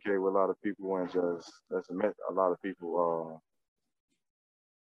communicate with a lot of people and just met a lot of people.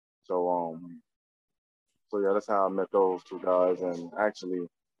 So yeah, that's how I met those two guys, and actually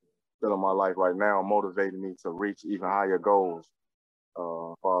still in my life right now, motivating me to reach even higher goals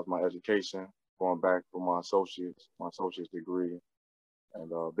as far as my education, going back for my associate's degree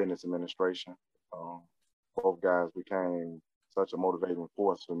and business administration. Both guys became such a motivating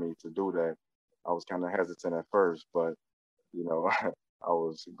force for me to do that. I was kind of hesitant at first, but you know, I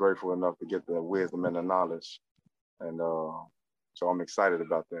was grateful enough to get the wisdom and the knowledge, and so I'm excited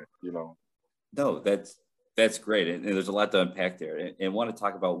about that. You know. No, that's great, and there's a lot to unpack there. And want to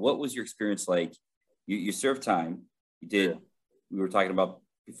talk about what was your experience like? You served time. You did. Yeah. We were talking about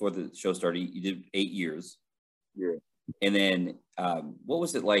before the show started. You did 8 years. Yeah. And then, what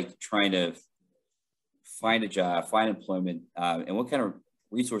was it like trying to find a job, find employment, and what kind of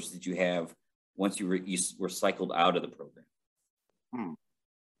resources did you have once you were cycled out of the program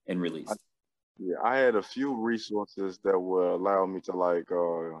and released? I had a few resources that would allow me to like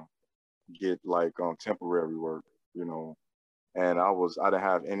get like temporary work, you know, and I didn't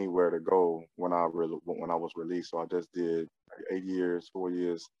have anywhere to go when I was released, so I just did 8 years, 4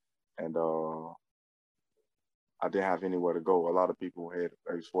 years, and I didn't have anywhere to go. A lot of people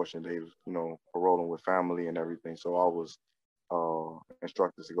I was fortunate, they was, you know, paroling with family and everything, so I was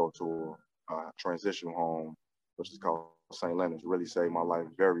instructed to go to a transitional home, which is called St. Leonard's. Really saved my life.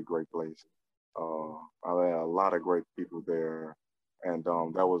 Very great place. I had a lot of great people there, and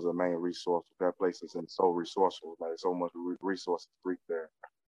that was a main resource. That place is so resourceful, like so much resources there.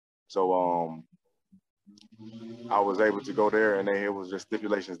 So I was able to go there, and it was just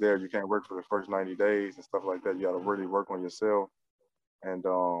stipulations there. You can't work for the first 90 days and stuff like that. You got to really work on yourself. And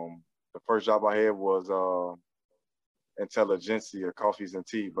the first job I had was Intelligentsia, coffees and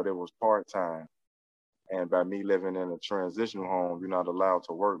tea, but it was part-time. And by me living in a transitional home, you're not allowed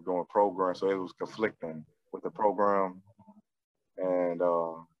to work during programs. So it was conflicting with the program. And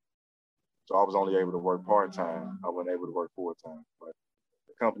so I was only able to work part-time. I wasn't able to work full-time. But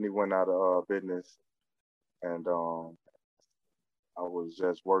the company went out of business. And I was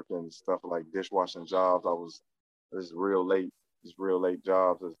just working stuff like dishwashing jobs. This real late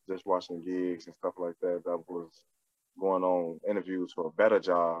jobs, dishwashing gigs and stuff like that. That was going on interviews for better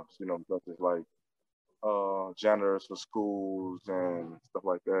jobs, you know, such as like janitors for schools and stuff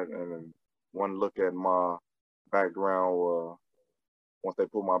like that. And then one look at my background, once they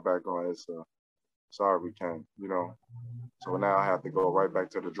put my background, it's sorry, we can't, you know. So now I have to go right back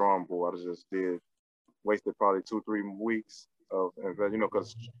to the drawing board. I just wasted probably 2-3 weeks of, you know,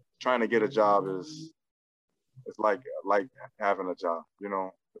 because trying to get a job it's like having a job, you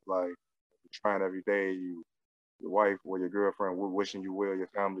know. It's like you're trying every day. Your wife or your girlfriend wishing you well, your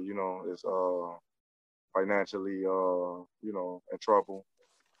family, you know, is financially, you know, in trouble.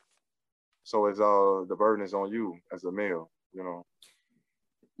 So it's the burden is on you as a male, you know.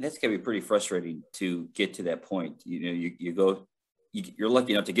 That's gonna be pretty frustrating to get to that point. You know, you're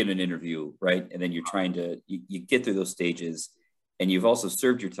lucky enough to get an interview, right? And then you're trying to you get through those stages, and you've also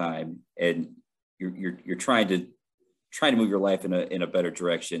served your time, and you're trying to move your life in a better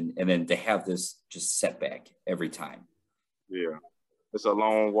direction, and then to have this just setback every time. Yeah, it's a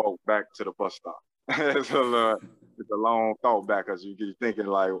long walk back to the bus stop. It's a long thought back, because you're thinking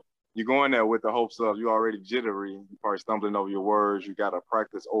like you're going there with the hopes of you already jittery, you're probably stumbling over your words. You got to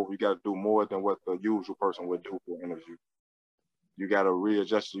practice over. You got to do more than what the usual person would do for an interview. You got to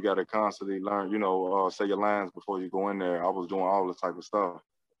readjust. You got to constantly learn, you know, say your lines before you go in there. I was doing all this type of stuff.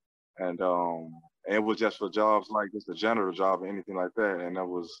 And it was just for jobs like just a janitor job or anything like that. And I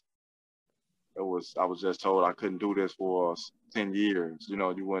was just told I couldn't do this for 10 years. You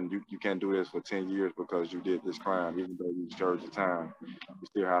know, you can't do this for 10 years because you did this crime, even though you served your time. You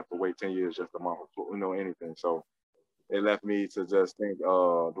still have to wait 10 years just to, you know, anything. So it left me to just think,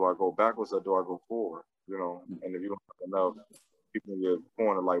 do I go backwards or do I go forward? You know, and if you don't have enough people in your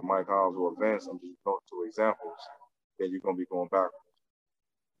corner like Mike Hobbs or Vince, I'm just going to examples, then you're going to be going backwards.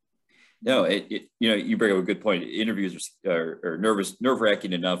 No, you know, you bring up a good point. Interviews are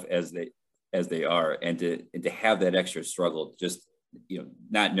nerve-wracking enough as they are, and to have that extra struggle, just, you know,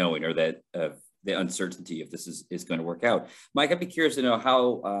 not knowing, or that the uncertainty if this is going to work out. Mike, I'd be curious to know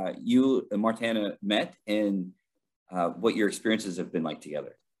how you and Martana met and what your experiences have been like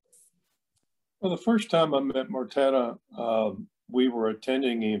together. Well, the first time I met Martana, we were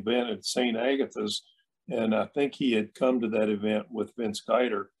attending an event at St. Agatha's, and I think he had come to that event with Vince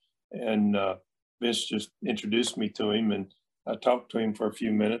Geider, and Vince just introduced me to him, and I talked to him for a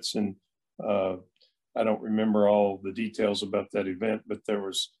few minutes, and I don't remember all the details about that event, but there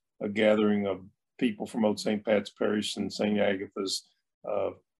was a gathering of people from Old St. Pat's Parish and St. Agatha's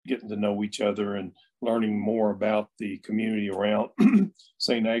getting to know each other and learning more about the community around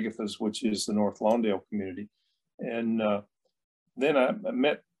St. Agatha's, which is the North Lawndale community. And then I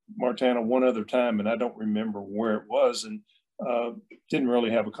met Martana one other time, and I don't remember where it was, and didn't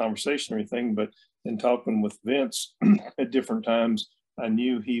really have a conversation or anything, but in talking with Vince at different times, I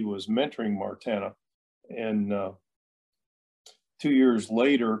knew he was mentoring Martana. And 2 years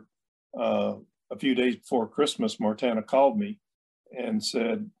later, a few days before Christmas, Martana called me and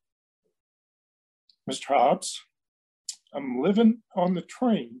said, "Mr. Hobbs, I'm living on the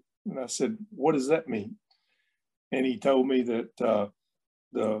train." And I said, "What does that mean?" And he told me that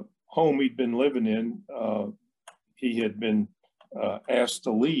the home he'd been living in, he had been asked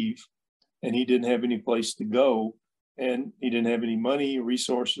to leave, and he didn't have any place to go, and he didn't have any money,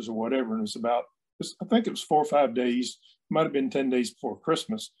 resources, or whatever. And it was about, I think it was 4 or 5 days, might have been 10 days before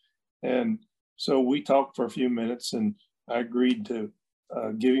Christmas. And so we talked for a few minutes, and I agreed to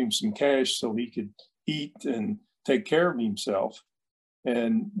give him some cash so he could eat and take care of himself.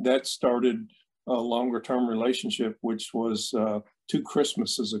 And that started a longer term relationship, which was 2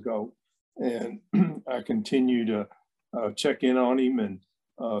 Christmases ago. And I continue to check in on him and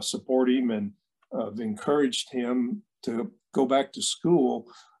support him, and I've encouraged him to go back to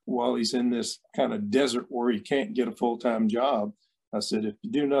school while he's in this kind of desert where he can't get a full-time job. I said, if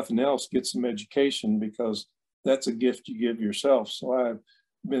you do nothing else, get some education, because that's a gift you give yourself. So I've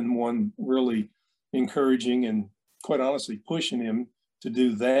been one really encouraging and quite honestly pushing him to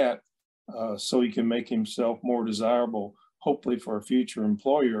do that so he can make himself more desirable, hopefully for a future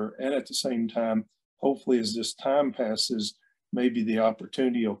employer. And at the same time, hopefully as this time passes, maybe the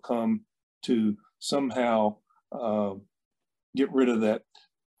opportunity will come to somehow get rid of that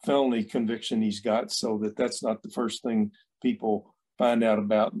felony conviction he's got, so that that's not the first thing people find out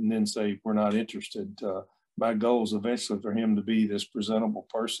about and then say, we're not interested. My goal is eventually for him to be this presentable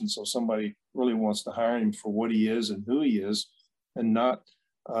person, so somebody really wants to hire him for what he is and who he is, and not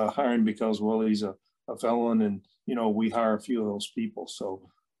hire him because, well, he's a felon, and, you know, we hire a few of those people. So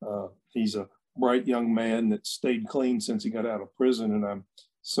he's a bright young man that stayed clean since he got out of prison, and I'm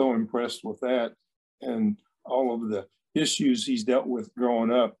so impressed with that. And all of the issues he's dealt with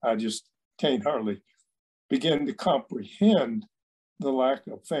growing up, I just can't hardly begin to comprehend the lack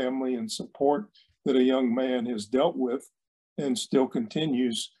of family and support that a young man has dealt with, and still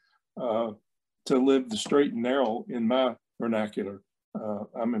continues to live the straight and narrow in my vernacular.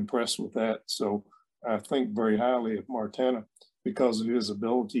 I'm impressed with that. So I think very highly of Martana because of his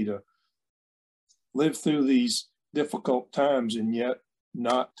ability to live through these difficult times and yet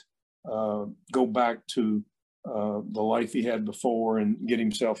not go back to the life he had before and get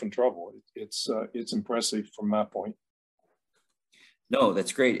himself in trouble. It's impressive from my point. No,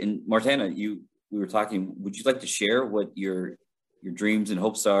 that's great. And Martana, we were talking, would you like to share what your dreams and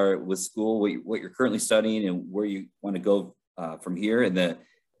hopes are with school, what you're currently studying, and where you want to go from here, and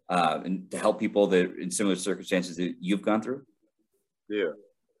to help people that in similar circumstances that you've gone through? Yeah.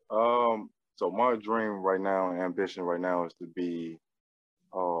 So my dream right now, ambition right now, is to be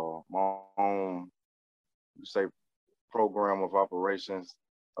my own, say, program of operations,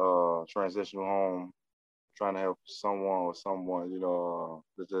 transitional home, trying to help someone, you know,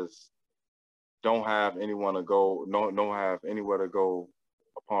 that just don't have anyone to go, don't have anywhere to go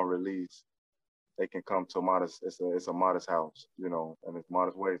upon release. They can come to it's a modest house, you know, and it's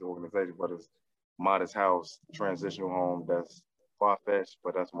Modest Ways organization, but it's modest house, transitional home. That's far-fetched,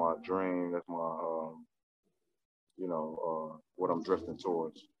 but that's my dream. That's my, you know, what I'm drifting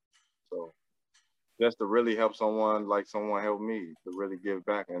towards. So just to really help someone like someone helped me, to really give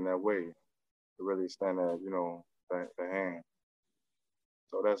back in that way, to really stand at, you know, the hand.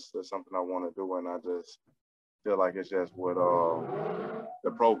 So that's something I want to do, and I just feel like it's just what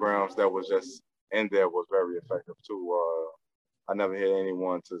the programs that was just in there was very effective too. I never had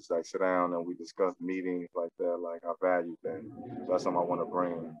anyone to like sit down and we discuss meetings like that. Like, I value that. So that's something I want to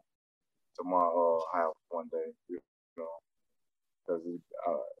bring to my house one day, you know, because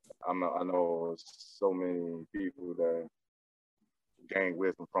I know so many people that gain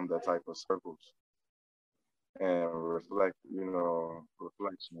wisdom from that type of circles and reflection.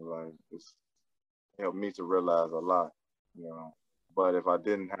 Like, it's helped me to realize a lot, you know. But if I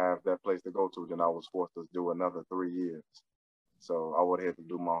didn't have that place to go to, then I was forced to do another 3 years. So I would have to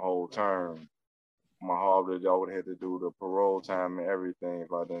do my whole term. I would have had to do the parole time and everything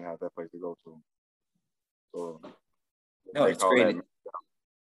if I didn't have that place to go to. So No, it's great.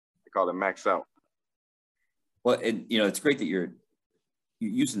 They call it max out. Well, and you know, it's great that you're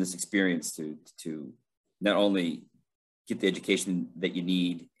using this experience to not only get the education that you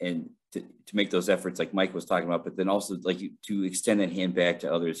need and to make those efforts like Mike was talking about, but then also to extend that hand back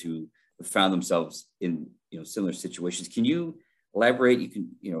to others who have found themselves in, you know, similar situations. Can you elaborate? You can,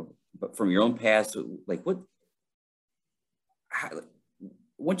 you know, but from your own past, like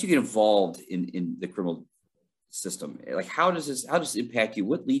once you get involved in the criminal system, like how does this impact you?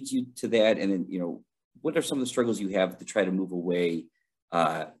 What leads you to that? And then, you know, what are some of the struggles you have to try to move away?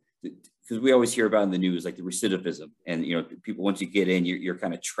 Because we always hear about in the news, like the recidivism, and, you know, people, once you get in, you're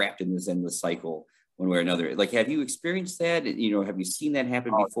kind of trapped in this endless cycle one way or another. Like, have you experienced that? You know, have you seen that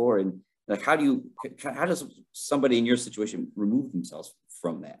happen before? And like, how does somebody in your situation remove themselves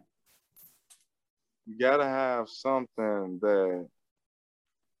from that? You gotta have something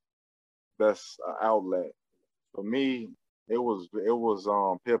that's an outlet. For me, it was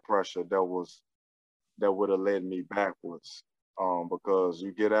peer pressure that would have led me backwards. Because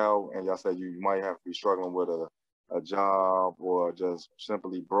you get out and y'all said you might have to be struggling with a job or just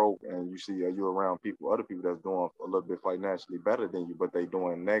simply broke, and you see you around other people that's doing a little bit financially better than you, but they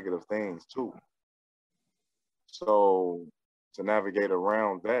doing negative things too. So to navigate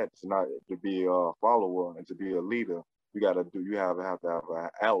around that, to be a follower and to be a leader, you have to have an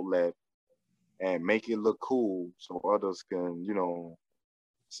outlet and make it look cool so others can, you know,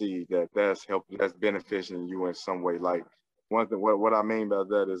 see that's benefiting you in some way. Like, one thing, what I mean by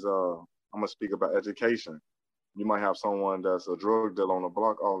that is, I'm gonna speak about education. You might have someone that's a drug dealer on the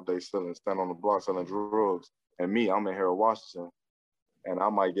block all day, stand on the block selling drugs, and me, I'm in here in Washington, and I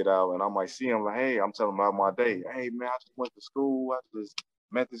might get out and I might see him like, hey, I'm telling him about my day. Hey man, I just went to school, I just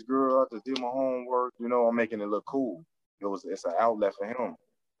met this girl, I just did my homework. You know, I'm making it look cool. It's an outlet for him.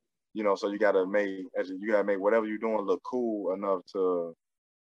 You know, so you gotta make whatever you're doing look cool enough to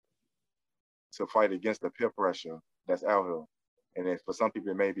fight against the peer pressure that's out here. And then for some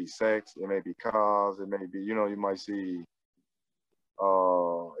people, it may be sex, it may be cars, it may be, you know, you might see,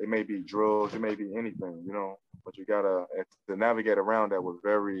 it may be drugs, it may be anything, you know, but you gotta, to navigate around that I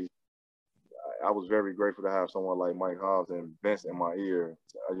was very grateful to have someone like Mike Hobbs and Vince in my ear,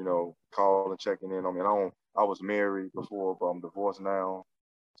 you know, calling, checking in on me. I was married before, but I'm divorced now.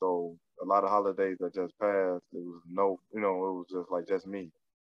 So a lot of holidays that just passed, it was it was just me.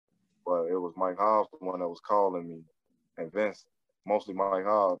 But it was Mike Hobbs, the one that was calling me, and Vince, mostly Mike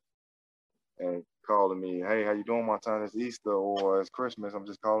Hobbs, and calling me, hey, how you doing, Martana? It's Easter or it's Christmas. I'm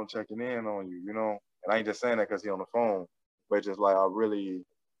just calling, checking in on you, you know? And I ain't just saying that because he on the phone, but just like it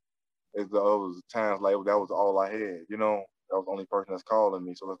was times like that was all I had, you know? That was the only person that's calling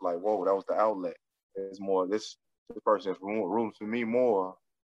me. So it's like, whoa, that was the outlet. It's more, this person is rooting for me more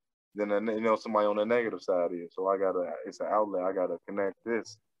than, you know, somebody on the negative side is. So it's an outlet. I got to connect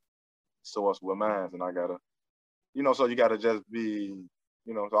this source with mine, and I gotta, you know, so you gotta just be,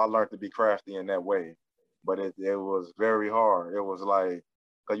 you know, so I learned to be crafty in that way. But it was very hard. It was like,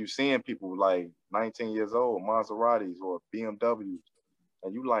 cause you seeing people like 19 years old, Maseratis or BMWs,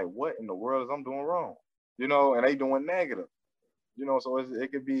 and you like, what in the world is I'm doing wrong? You know, and they doing negative. You know, so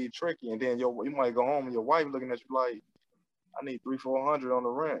it could be tricky. And then you might go home and your wife looking at you like, I need $300-400 on the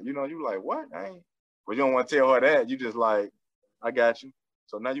rent. You know, you like, what? But you don't want to tell her that. You just like, I got you.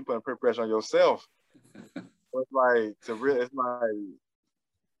 So now you putting peer pressure on yourself. It's like,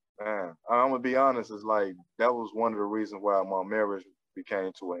 man, I'm gonna be honest. It's like that was one of the reasons why my marriage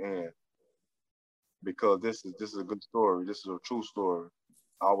became to an end. Because this is a good story. This is a true story.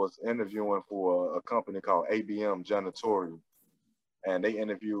 I was interviewing for a company called ABM Janitorial, and they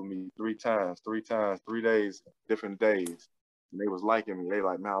interviewed me 3 times, 3 days, different days. And they was liking me. They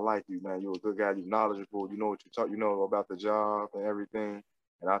like, man, I like you, man. You're a good guy. You're knowledgeable. You know what you talk. You know about the job and everything.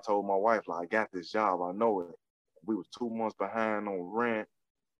 And I told my wife, like, I got this job. I know it. We was 2 months behind on rent.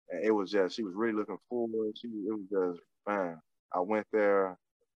 And it was just, she was really looking forward. It was just, man. I went there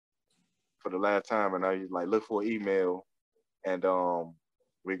for the last time, and I was like, look for an email. And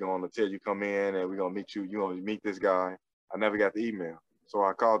we're going to tell you come in, and we're going to meet you. You're going to meet this guy. I never got the email. So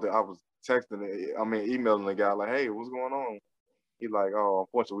I called it. I was emailing the guy, like, hey, what's going on? He's like, oh,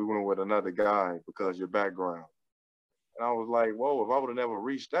 unfortunately, we went with another guy because of your background. And I was like, whoa, if I would have never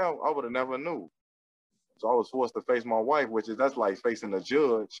reached out, I would have never knew. So I was forced to face my wife, that's like facing a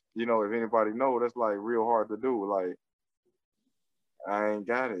judge. You know, if anybody know, that's like real hard to do. Like, I ain't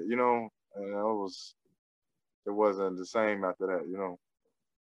got it, you know? and it wasn't the same after that, you know.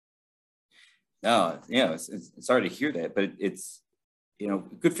 No, yeah, it's sorry to hear that, but it's, you know,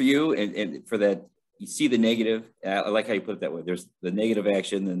 good for you, and for that, you see the negative. I like how you put it that way. There's the negative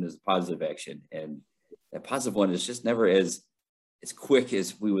action, and there's positive action, and that positive one is just never as quick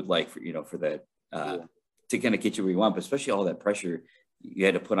as we would like for, you know, for that to kind of get you where you want, but especially all that pressure you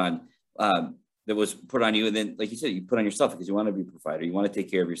had to put on, that was put on you, and then, like you said, you put on yourself because you want to be a provider, you want to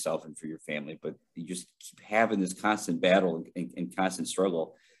take care of yourself and for your family, but you just keep having this constant battle and constant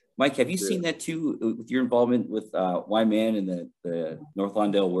struggle. Mike, have you seen that too with your involvement with Y-Man and the North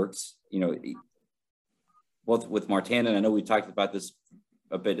Lawndale Works? You know, both with Martana, and I know we talked about this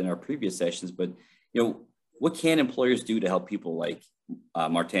a bit in our previous sessions, but, you know, what can employers do to help people like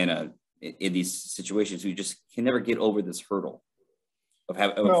Martana in these situations who just can never get over this hurdle of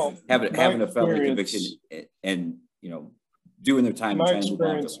having a felony conviction and, you know, doing their time? My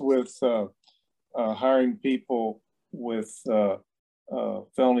experience with hiring people with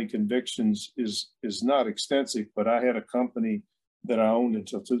felony convictions is not extensive, but I had a company that I owned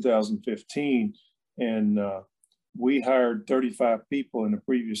until 2015, and we hired 35 people in the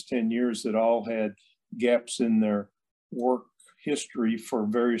previous 10 years that all had gaps in their work history for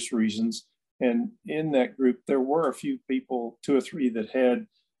various reasons. And in that group, there were a few people, 2 or 3, that had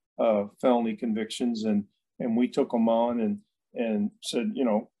felony convictions, and we took them on and said, you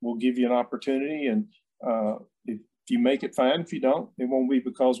know, we'll give you an opportunity, and if you make it, fine. If you don't, it won't be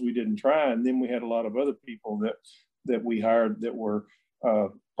because we didn't try. And then we had a lot of other people that we hired that were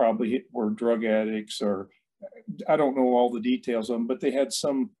probably were drug addicts, or I don't know all the details of them, but they had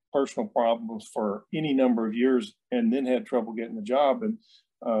some personal problems for any number of years and then had trouble getting a job. And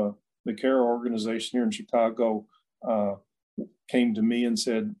the CARE organization here in Chicago came to me and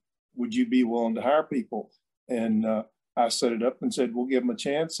said, would you be willing to hire people? And I set it up and said, we'll give them a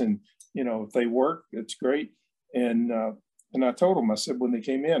chance. And, you know, if they work, it's great. And I told them, I said, when they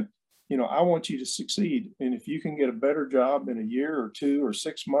came in, you know, I want you to succeed. And if you can get a better job in a year or 2 or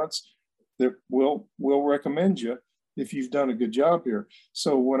 6 months, that we'll recommend you if you've done a good job here.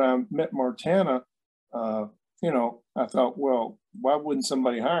 So when I met Martana, you know, I thought, well, why wouldn't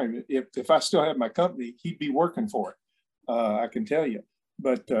somebody hire him? If I still had my company, he'd be working for it. I can tell you.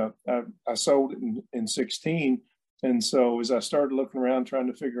 But I sold it in 16. And so as I started looking around, trying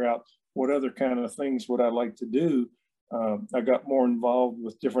to figure out what other kind of things would I like to do, I got more involved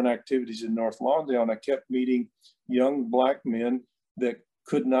with different activities in North Lawndale, and I kept meeting young Black men that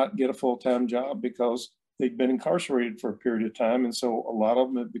could not get a full-time job because they'd been incarcerated for a period of time. And so a lot of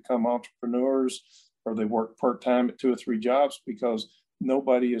them have become entrepreneurs, or they work part-time at 2 or 3 jobs because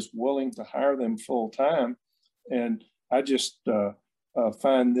nobody is willing to hire them full-time. And I just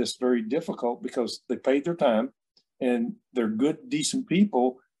find this very difficult because they paid their time and they're good, decent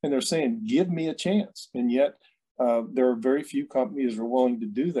people, and they're saying, give me a chance. And yet there are very few companies that are willing to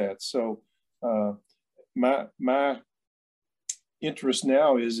do that. So my interest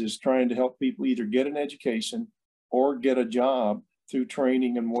now is trying to help people either get an education or get a job through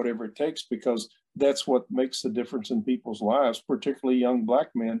training and whatever it takes, because that's what makes the difference in people's lives, particularly young Black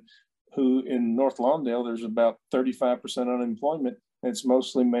men who in North Lawndale, there's about 35% unemployment. And it's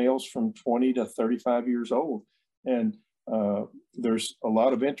mostly males from 20 to 35 years old. And there's a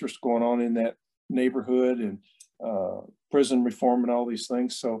lot of interest going on in that neighborhood, and prison reform and all these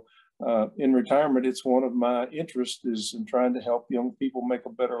things. So in retirement, it's one of my interests is in trying to help young people make a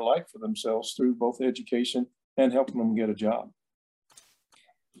better life for themselves through both education and helping them get a job.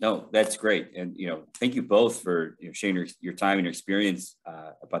 No, that's great. And, you know, thank you both for, you know, sharing your time and your experience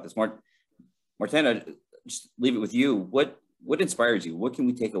about this. Martana, just leave it with you. What inspires you? What can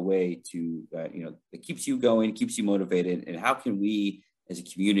we take away to, you know, that keeps you going, keeps you motivated? And how can we as a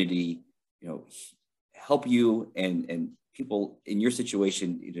community, you know, help you and people in your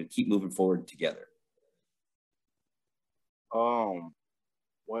situation, you know, keep moving forward together?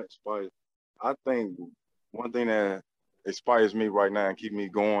 What inspires? I think one thing that inspires me right now and keep me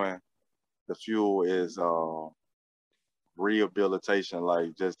going, the fuel, is rehabilitation.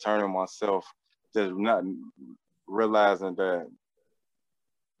 Like just turning myself, just not realizing that,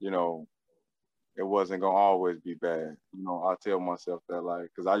 you know, it wasn't gonna always be bad. You know, I tell myself that, like,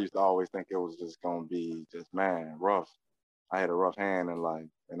 because I used to always think it was just gonna be just, man, rough. I had a rough hand in life,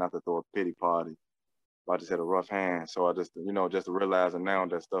 and not to throw a pity party, but I just had a rough hand. So I just, you know, just realizing now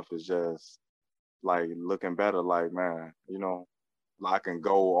that stuff is just like looking better. Like, man, you know, I can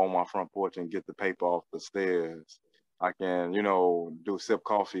go on my front porch and get the paper off the stairs. I can, you know, sip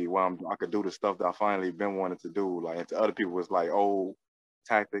coffee while I could do the stuff that I finally been wanting to do. Like, and to other people, it's like old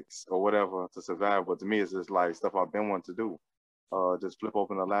tactics or whatever to survive. But to me, it's just like stuff I've been wanting to do. just flip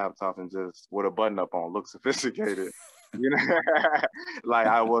open a laptop and just with a button up on, look sophisticated. You know, like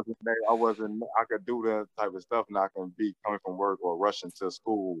I could do that type of stuff, and I can be coming from work or rushing to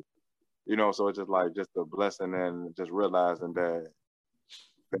school. You know, so it's just a blessing, and just realizing that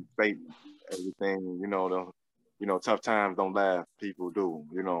fate, everything, tough times don't last, people do.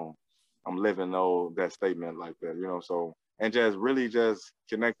 I'm living that statement like that. So, and just really just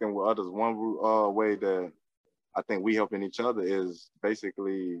connecting with others. One way that I think we helping each other is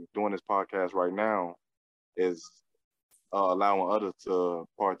basically doing this podcast right now is allowing others to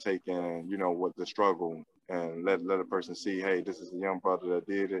partake in, what the struggle, and let a person see, hey, this is a young brother that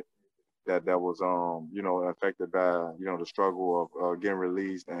did it, that was, affected by, the struggle of getting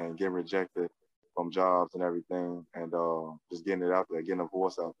released and getting rejected from jobs and everything, and just getting it out there, getting a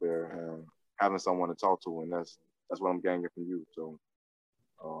voice out there, and having someone to talk to, and that's what I'm gaining from you. So,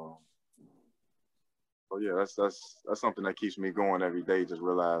 yeah, that's something that keeps me going every day, just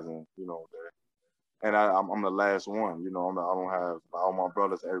realizing, that. And I'm the last one, I don't have all my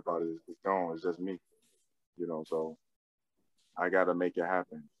brothers, everybody is gone. It's just me, so I got to make it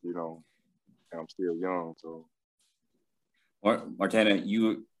happen, and I'm still young. So, Martana,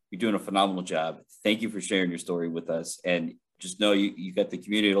 you're doing a phenomenal job. Thank you for sharing your story with us. And just know you got the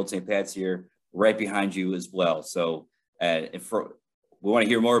community at Old St. Pat's here right behind you as well. So we want to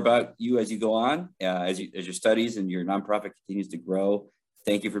hear more about you as you go on, as your studies and your nonprofit continues to grow.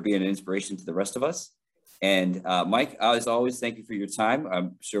 Thank you for being an inspiration to the rest of us. And Mike, as always, thank you for your time.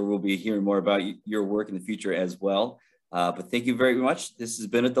 I'm sure we'll be hearing more about your work in the future as well. But thank you very much. This has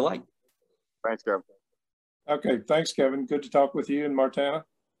been a delight. Thanks, Kevin. Okay, thanks, Kevin. Good to talk with you and Martana.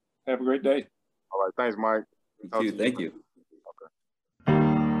 Have a great day. All right, thanks, Mike. Thank you.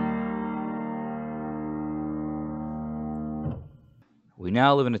 We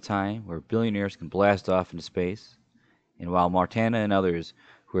now live in a time where billionaires can blast off into space, and while Martana and others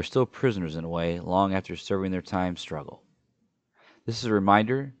who are still prisoners in a way long after serving their time struggle. This is a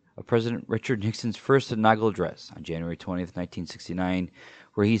reminder of President Richard Nixon's first inaugural address on January 20th, 1969,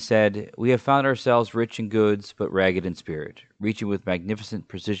 where he said, "We have found ourselves rich in goods but ragged in spirit, reaching with magnificent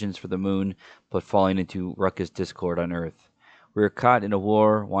precisions for the moon but falling into ruckus discord on earth. We are caught in a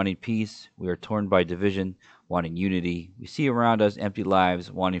war, wanting peace. We are torn by division, wanting unity. We see around us empty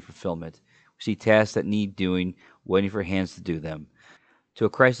lives, wanting fulfillment. We see tasks that need doing, waiting for hands to do them. To a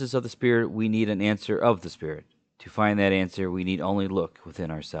crisis of the spirit, we need an answer of the spirit. To find that answer, we need only look within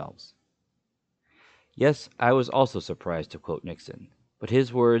ourselves." Yes, I was also surprised to quote Nixon, but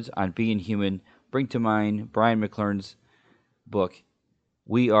his words on being human bring to mind Brian McLaren's book,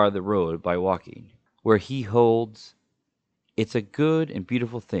 We Are the Road by Walking, where he holds, "It's a good and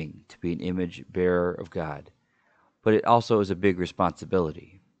beautiful thing to be an image bearer of God, but it also is a big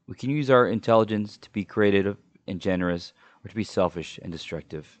responsibility. We can use our intelligence to be creative and generous, or to be selfish and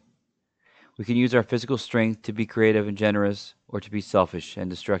destructive. We can use our physical strength to be creative and generous, or to be selfish and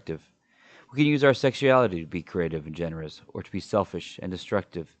destructive. We can use our sexuality to be creative and generous, or to be selfish and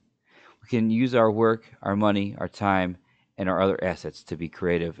destructive. We can use our work, our money, our time, and our other assets to be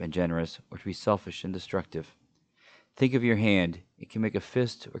creative and generous, or to be selfish and destructive. Think of your hand. It can make a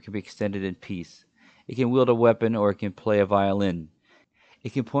fist, or it can be extended in peace. It can wield a weapon, or it can play a violin.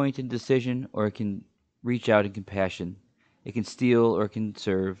 It can point in decision, or it can reach out in compassion. It can steal, or it can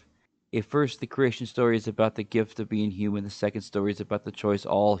serve. If first the creation story is about the gift of being human, the second story is about the choice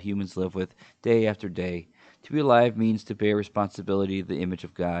all humans live with day after day. To be alive means to bear responsibility of the image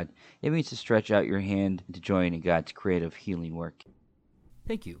of God. It means to stretch out your hand and to join in God's creative healing work."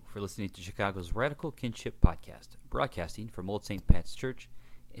 Thank you for listening to Chicago's Radical Kinship Podcast, broadcasting from Old St. Pat's Church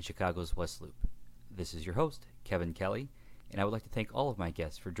in Chicago's West Loop. This is your host, Kevin Kelley, and I would like to thank all of my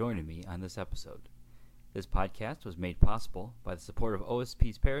guests for joining me on this episode. This podcast was made possible by the support of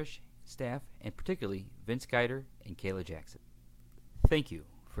OSP's parish staff, and particularly Vince Geider and Kayla Jackson. Thank you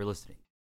for listening.